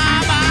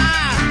 bye, bye.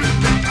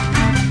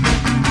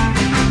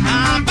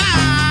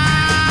 Bye,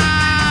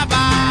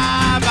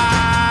 bye,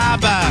 bye,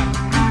 bye.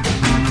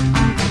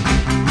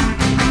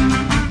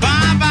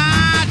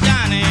 Bye-bye,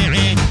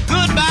 Johnny.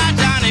 Goodbye,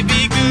 Johnny,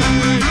 be good.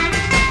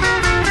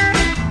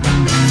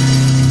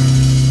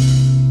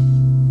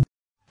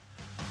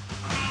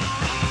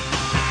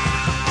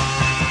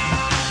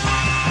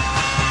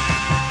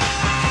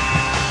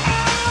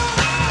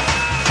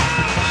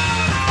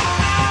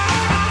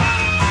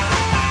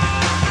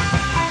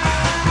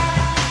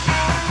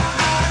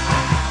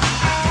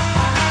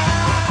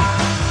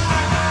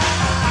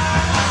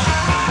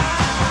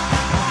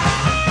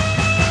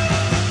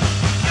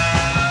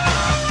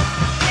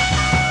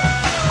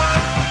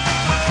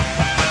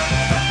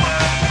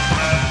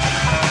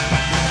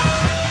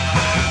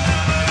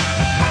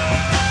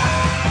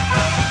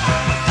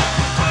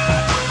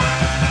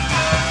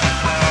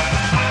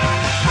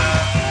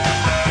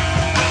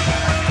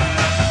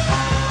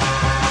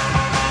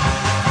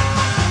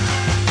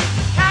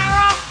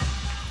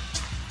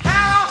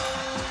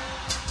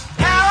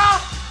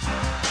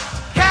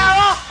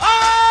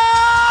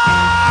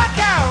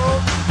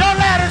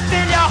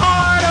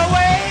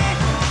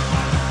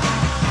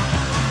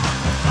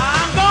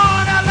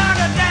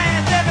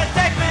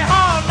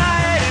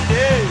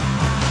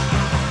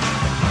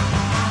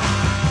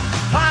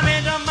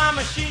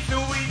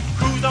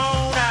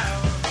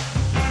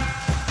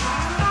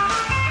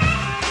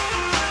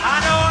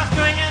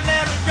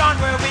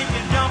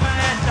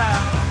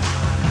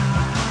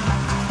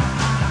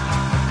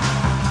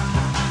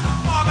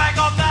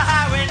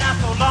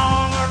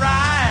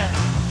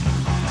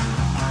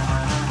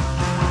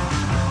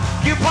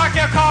 Park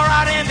your car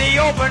out in the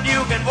open,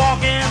 you can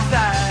walk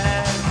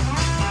inside.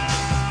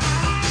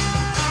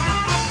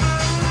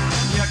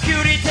 Your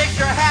cutie takes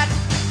your hat,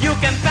 you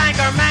can thank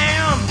her,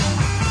 ma'am.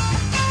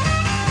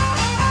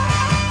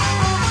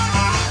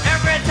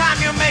 Every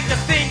time you make the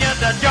senior,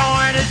 the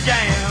joint is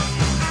jammed.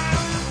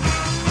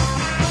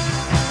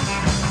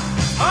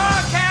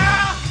 Oh,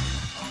 Carol,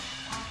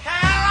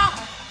 Carol,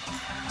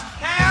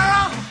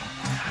 Carol,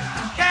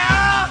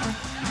 Carol,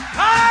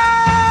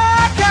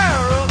 oh,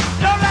 Carol,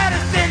 don't let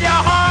it steal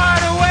your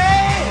heart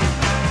away.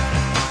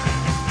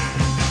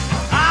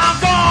 I'm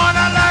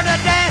gonna learn to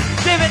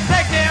dance if it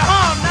takes me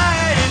all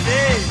night and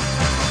day.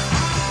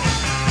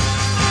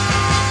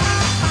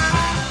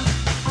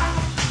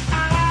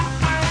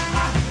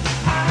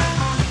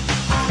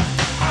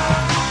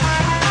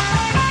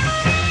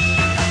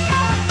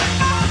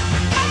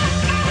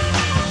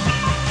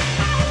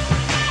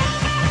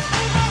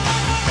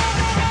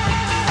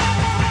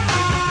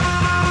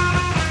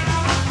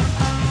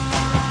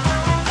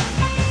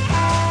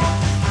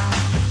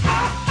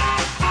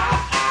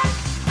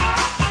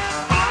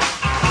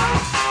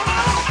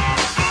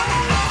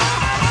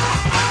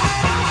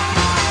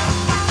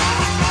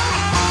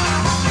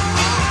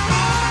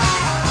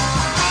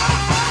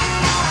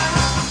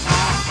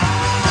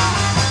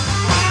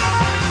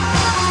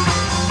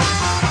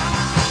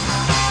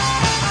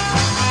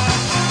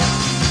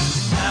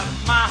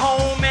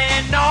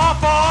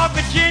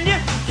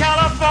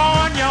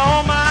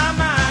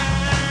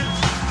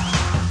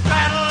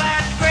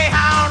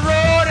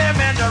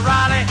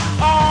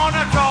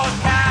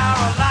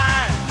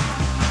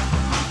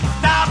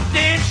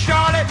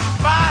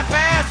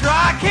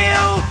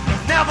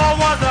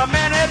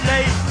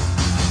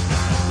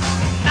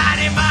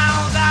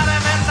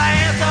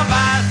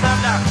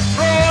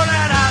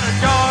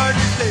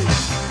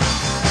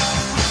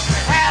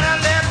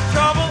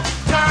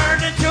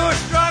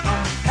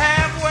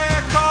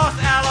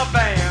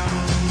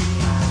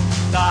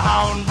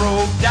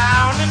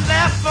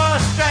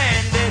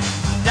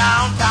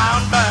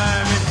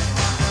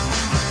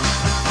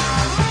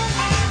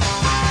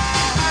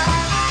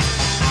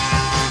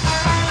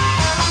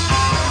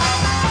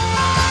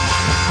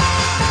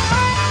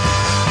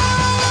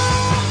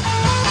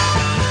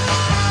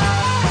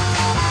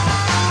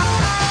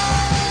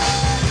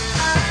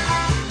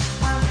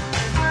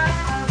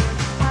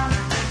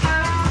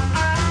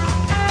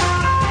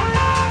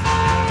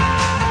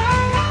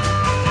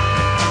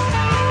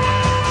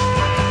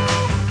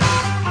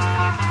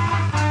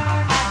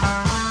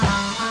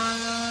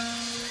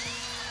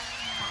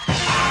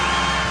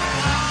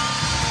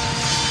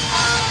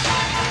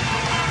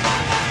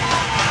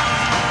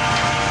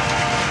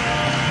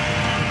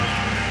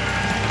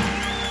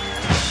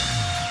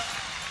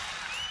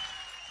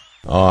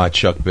 Ah,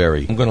 Chuck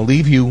Berry. I'm going to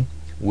leave you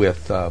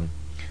with the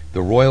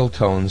Royal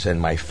Tones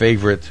and my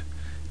favorite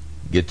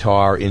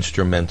guitar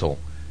instrumental,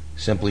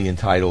 simply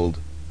entitled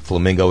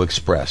Flamingo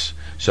Express.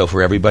 So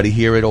for everybody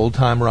here at Old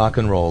Time Rock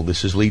and Roll,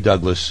 this is Lee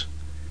Douglas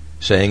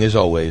saying, as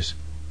always,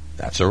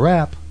 that's a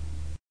wrap.